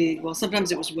usually,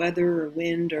 sometimes it was weather or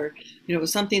wind, or it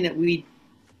was something that we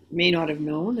may not have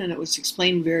known, and it was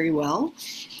explained very well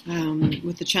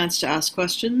with the chance to ask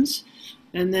questions.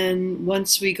 And then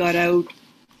once we got out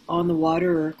on the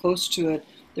water or close to it,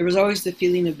 there was always the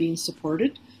feeling of being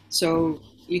supported. So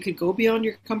you could go beyond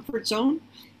your comfort zone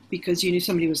because you knew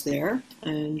somebody was there.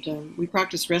 And we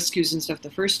practiced rescues and stuff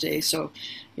the first day. So,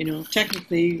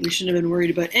 technically we shouldn't have been worried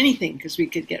about anything because we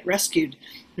could get rescued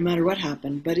no matter what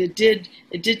happened. But it did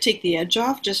take the edge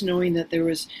off, just knowing that there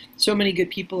was so many good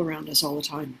people around us all the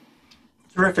time.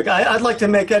 Terrific. I'd like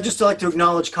to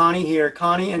acknowledge Connie here.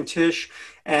 Connie and Tish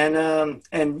and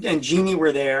Jeannie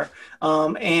were there.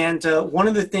 And one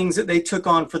of the things that they took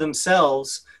on for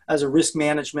themselves as a risk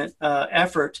management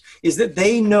effort is that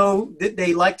they know that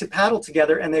they like to paddle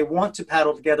together and they want to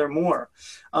paddle together more.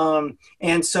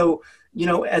 And so,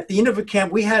 at the end of a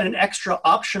camp, we had an extra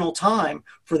optional time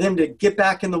for them to get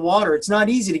back in the water. It's not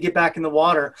easy to get back in the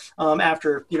water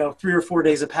after, 3 or 4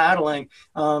 days of paddling.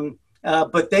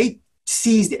 But they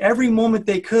seized every moment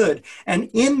they could. And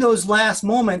in those last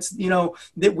moments,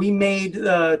 that we made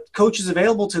coaches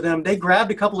available to them, they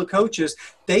grabbed a couple of coaches,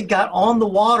 they got on the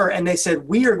water and they said,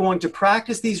 we are going to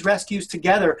practice these rescues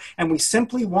together. And we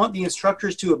simply want the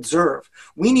instructors to observe.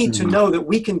 We need to know that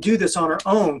we can do this on our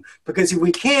own, because if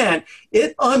we can,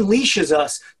 it unleashes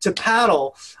us to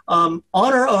paddle on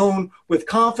our own with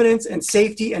confidence and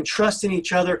safety and trust in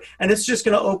each other. And it's just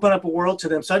going to open up a world to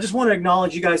them. So I just want to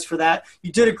acknowledge you guys for that.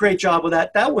 You did a great job with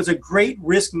that. That was a great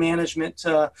risk management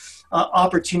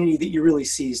opportunity that you really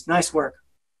seized. Nice work.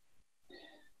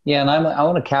 Yeah, and I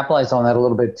want to capitalize on that a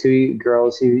little bit too,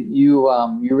 girls. You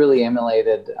really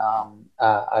emulated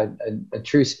a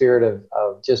true spirit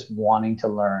of just wanting to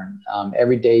learn.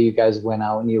 Every day you guys went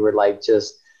out and you were like,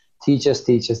 just teach us,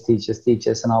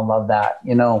 and I love that.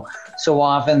 So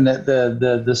often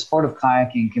the sport of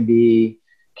kayaking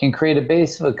can create a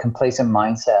base of a complacent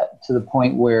mindset to the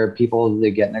point where people,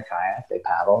 they get in their kayak, they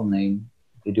paddle, and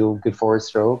they do a good forward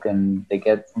stroke, and they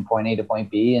get from point A to point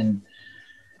B,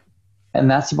 and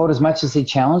that's about as much as they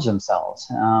challenge themselves.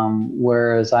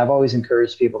 Whereas I've always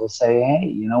encouraged people to say,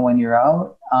 hey, when you're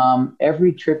out,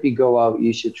 every trip you go out,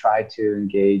 you should try to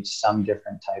engage some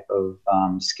different type of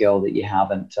skill that you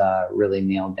haven't really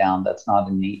nailed down, that's not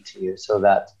innate to you, so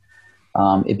that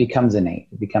it becomes innate.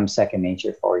 It becomes second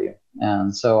nature for you.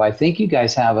 And so I think you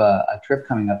guys have a trip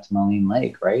coming up to Moline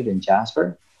Lake, right, in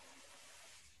Jasper?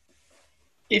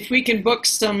 If we can book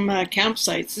some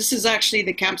campsites. This is actually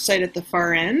the campsite at the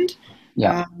far end.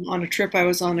 Yeah. On a trip I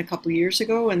was on a couple of years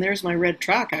ago, and there's my red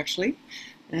track actually.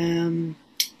 And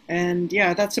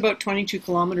yeah, that's about 22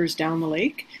 kilometers down the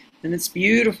lake, and it's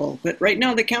beautiful. But right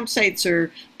now the campsites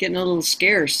are getting a little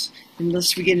scarce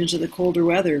unless we get into the colder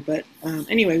weather. But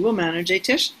anyway, we'll manage,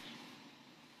 Tish?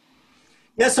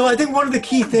 Yeah, so I think one of the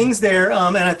key things there,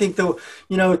 and I think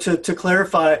to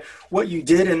clarify what you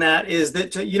did in that is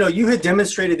that, you had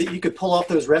demonstrated that you could pull off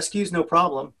those rescues, no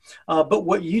problem. But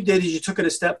what you did is you took it a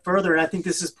step further, and I think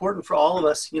this is important for all of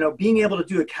us, being able to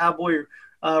do a cowboy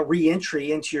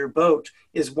re-entry into your boat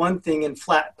is one thing in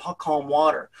flat, calm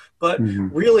water. But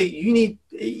really,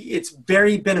 it's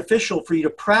very beneficial for you to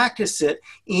practice it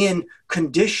in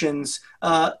conditions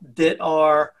that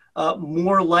are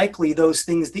more likely those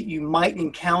things that you might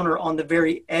encounter on the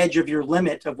very edge of your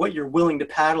limit of what you're willing to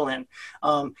paddle in.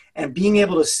 And being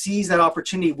able to seize that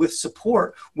opportunity with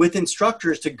support, with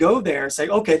instructors to go there and say,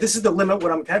 okay, this is the limit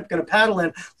what I'm going to paddle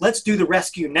in. Let's do the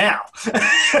rescue now.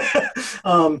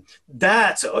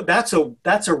 That's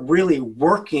a really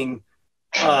working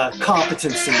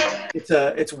competency.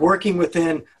 It's working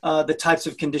within the types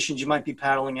of conditions you might be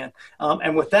paddling in,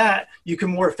 and with that, you can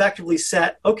more effectively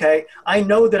set. Okay, I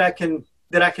know that I can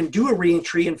do a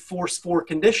reentry in force 4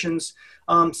 conditions,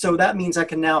 so that means I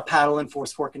can now paddle in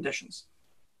force 4 conditions.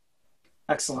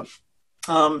 Excellent.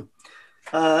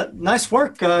 Nice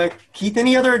work, Keith.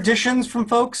 Any other additions from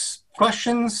folks?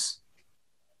 Questions?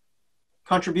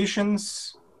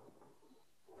 Contributions?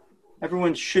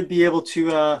 Everyone should be able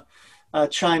to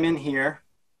chime in here.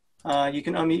 You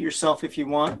can unmute yourself if you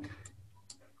want.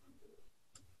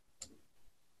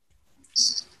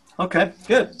 Okay,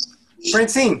 good.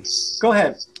 Francine, go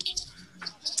ahead.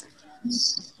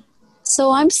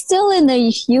 So I'm still in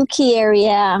the Yuki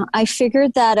area. I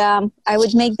figured that I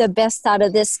would make the best out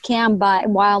of this camp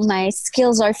while my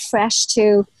skills are fresh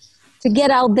to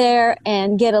get out there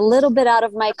and get a little bit out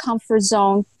of my comfort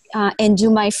zone and do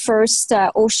my first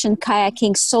ocean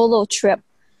kayaking solo trip.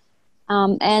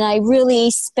 And I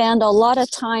really spend a lot of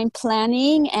time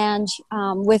planning and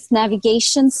with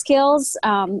navigation skills.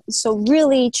 So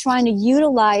really trying to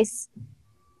utilize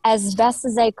as best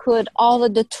as I could all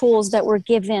of the tools that were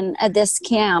given at this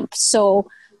camp. So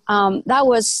that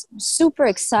was super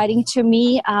exciting to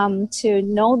me to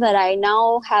know that I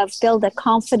now have built a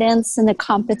confidence and a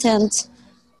competence.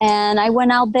 And I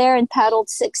went out there and paddled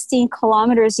 16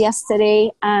 kilometers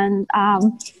yesterday and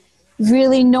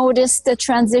really noticed the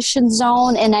transition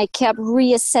zone, and I kept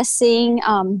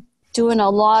reassessing, doing a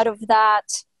lot of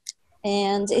that,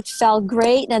 and it felt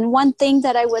great. And one thing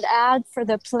that I would add for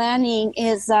the planning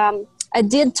is I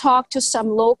did talk to some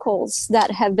locals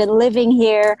that have been living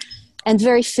here and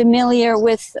very familiar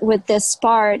with this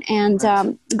part, and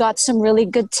got some really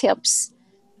good tips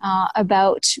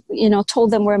about, told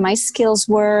them where my skills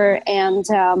were, and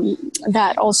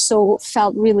that also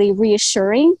felt really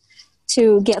reassuring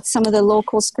to get some of the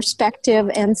locals' perspective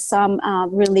and some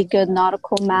really good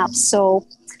nautical maps. So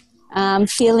I'm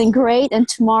feeling great. And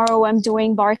tomorrow I'm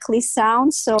doing Barkley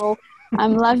Sound. So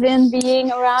I'm loving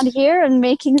being around here and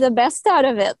making the best out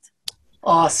of it.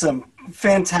 Awesome.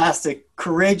 Fantastic.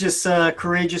 Courageous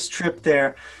trip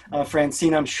there,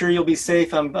 Francine. I'm sure you'll be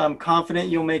safe. I'm confident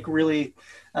you'll make really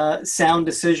sound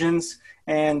decisions.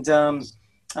 And,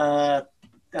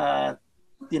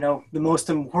 the most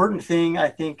important thing, I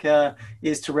think,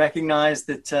 is to recognize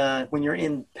that when you're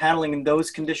paddling in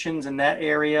those conditions in that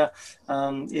area,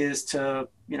 is to,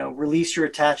 release your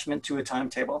attachment to a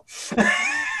timetable.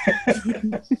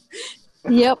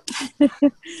 Yep.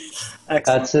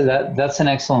 That's an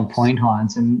excellent point,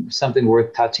 Hans, and something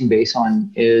worth touching base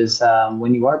on is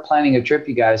when you are planning a trip,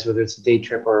 you guys, whether it's a day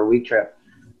trip or a week trip,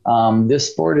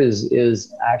 this sport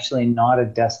is actually not a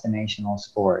destinational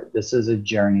sport. This is a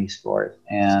journey sport.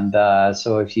 And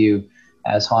so if you,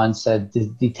 as Hans said,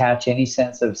 detach any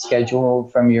sense of schedule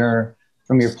from your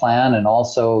plan, and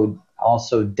also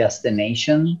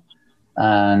destination,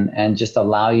 and just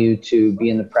allow you to be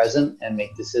in the present and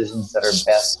make decisions that are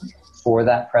best for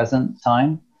that present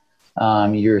time,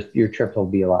 your trip will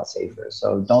be a lot safer.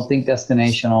 So don't think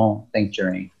destinational, think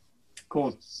journey.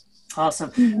 Cool.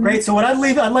 Awesome. Great. So what I'd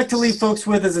like to leave folks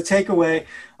with as a takeaway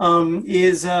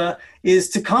is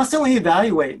to constantly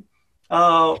evaluate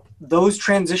those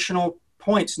transitional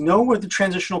points. Know where the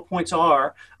transitional points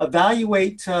are.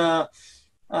 Evaluate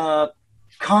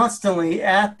constantly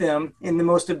at them in the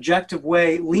most objective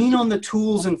way. Lean on the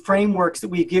tools and frameworks that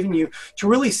we've given you to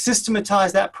really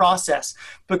systematize that process,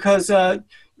 because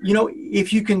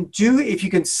if you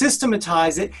can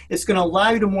systematize it, it's going to allow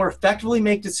you to more effectively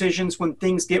make decisions when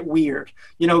things get weird.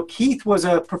 Keith was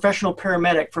a professional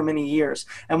paramedic for many years,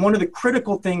 and one of the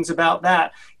critical things about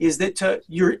that is that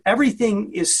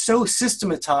everything is so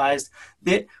systematized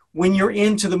that when you're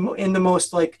in the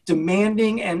most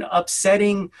demanding and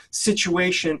upsetting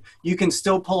situation, you can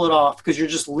still pull it off because you're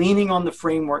just leaning on the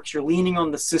frameworks, you're leaning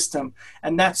on the system,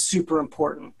 and that's super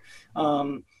important.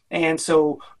 And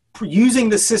so using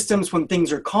the systems when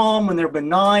things are calm, when they're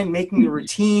benign, making the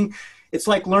routine, it's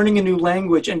like learning a new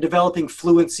language and developing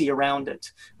fluency around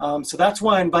it. So that's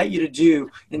what I invite you to do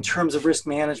in terms of risk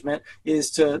management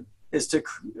is to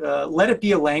let it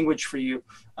be a language for you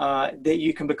that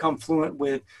you can become fluent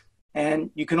with,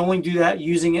 And you can only do that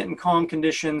using it in calm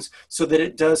conditions so that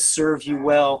it does serve you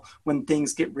well when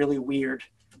things get really weird,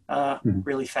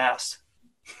 really fast.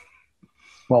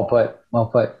 Well put. Well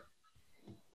put.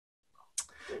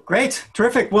 Great,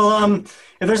 terrific. Well,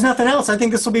 if there's nothing else, I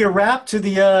think this will be a wrap to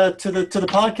the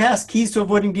podcast, Keys to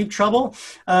Avoiding Deep Trouble.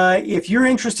 If you're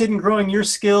interested in growing your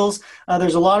skills,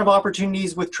 there's a lot of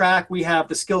opportunities with TRAK. We have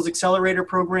the Skills Accelerator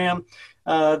program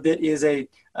that is a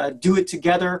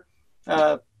do-it-together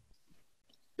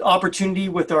opportunity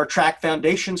with our TRAK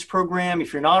Foundations program.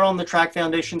 If you're not on the TRAK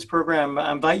Foundations program,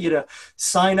 I invite you to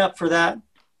sign up for that.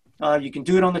 You can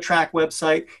do it on the TRAK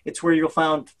website. It's where you'll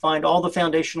find all the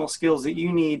foundational skills that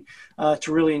you need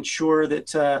to really ensure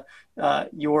that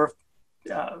your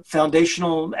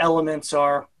foundational elements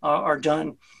are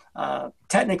done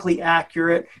technically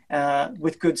accurate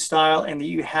with good style, and that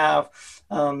you have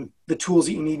the tools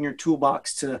that you need in your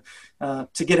toolbox to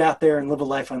get out there and live a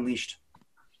life unleashed.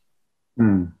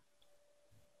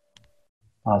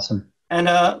 Awesome. And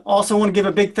also want to give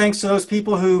a big thanks to those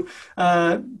people who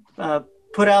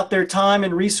put out their time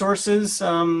and resources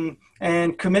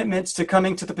and commitments to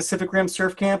coming to the Pacific Rim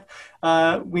Surf Camp.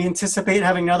 We anticipate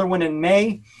having another one in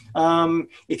May.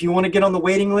 If you want to get on the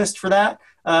waiting list for that,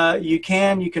 you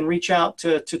can reach out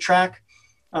to TRAK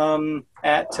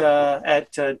at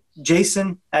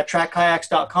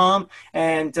jason@trakkayaks.com,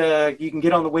 and you can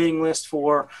get on the waiting list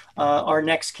for our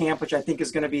next camp, which I think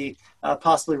is going to be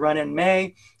possibly run in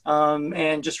May.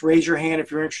 And just raise your hand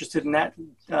if you're interested in that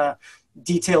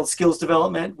detailed skills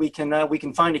development. We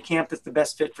can find a camp that's the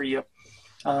best fit for you.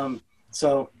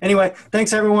 So anyway,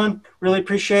 thanks everyone. Really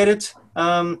appreciate it.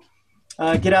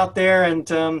 Get out there,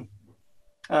 and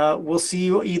we'll see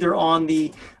you either on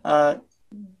the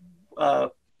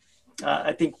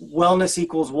I think Wellness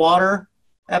Equals Water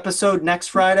episode next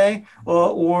Friday,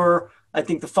 or I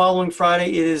think the following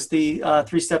Friday is the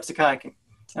 3 Steps to Kayaking.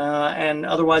 And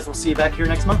otherwise, we'll see you back here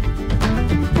next month.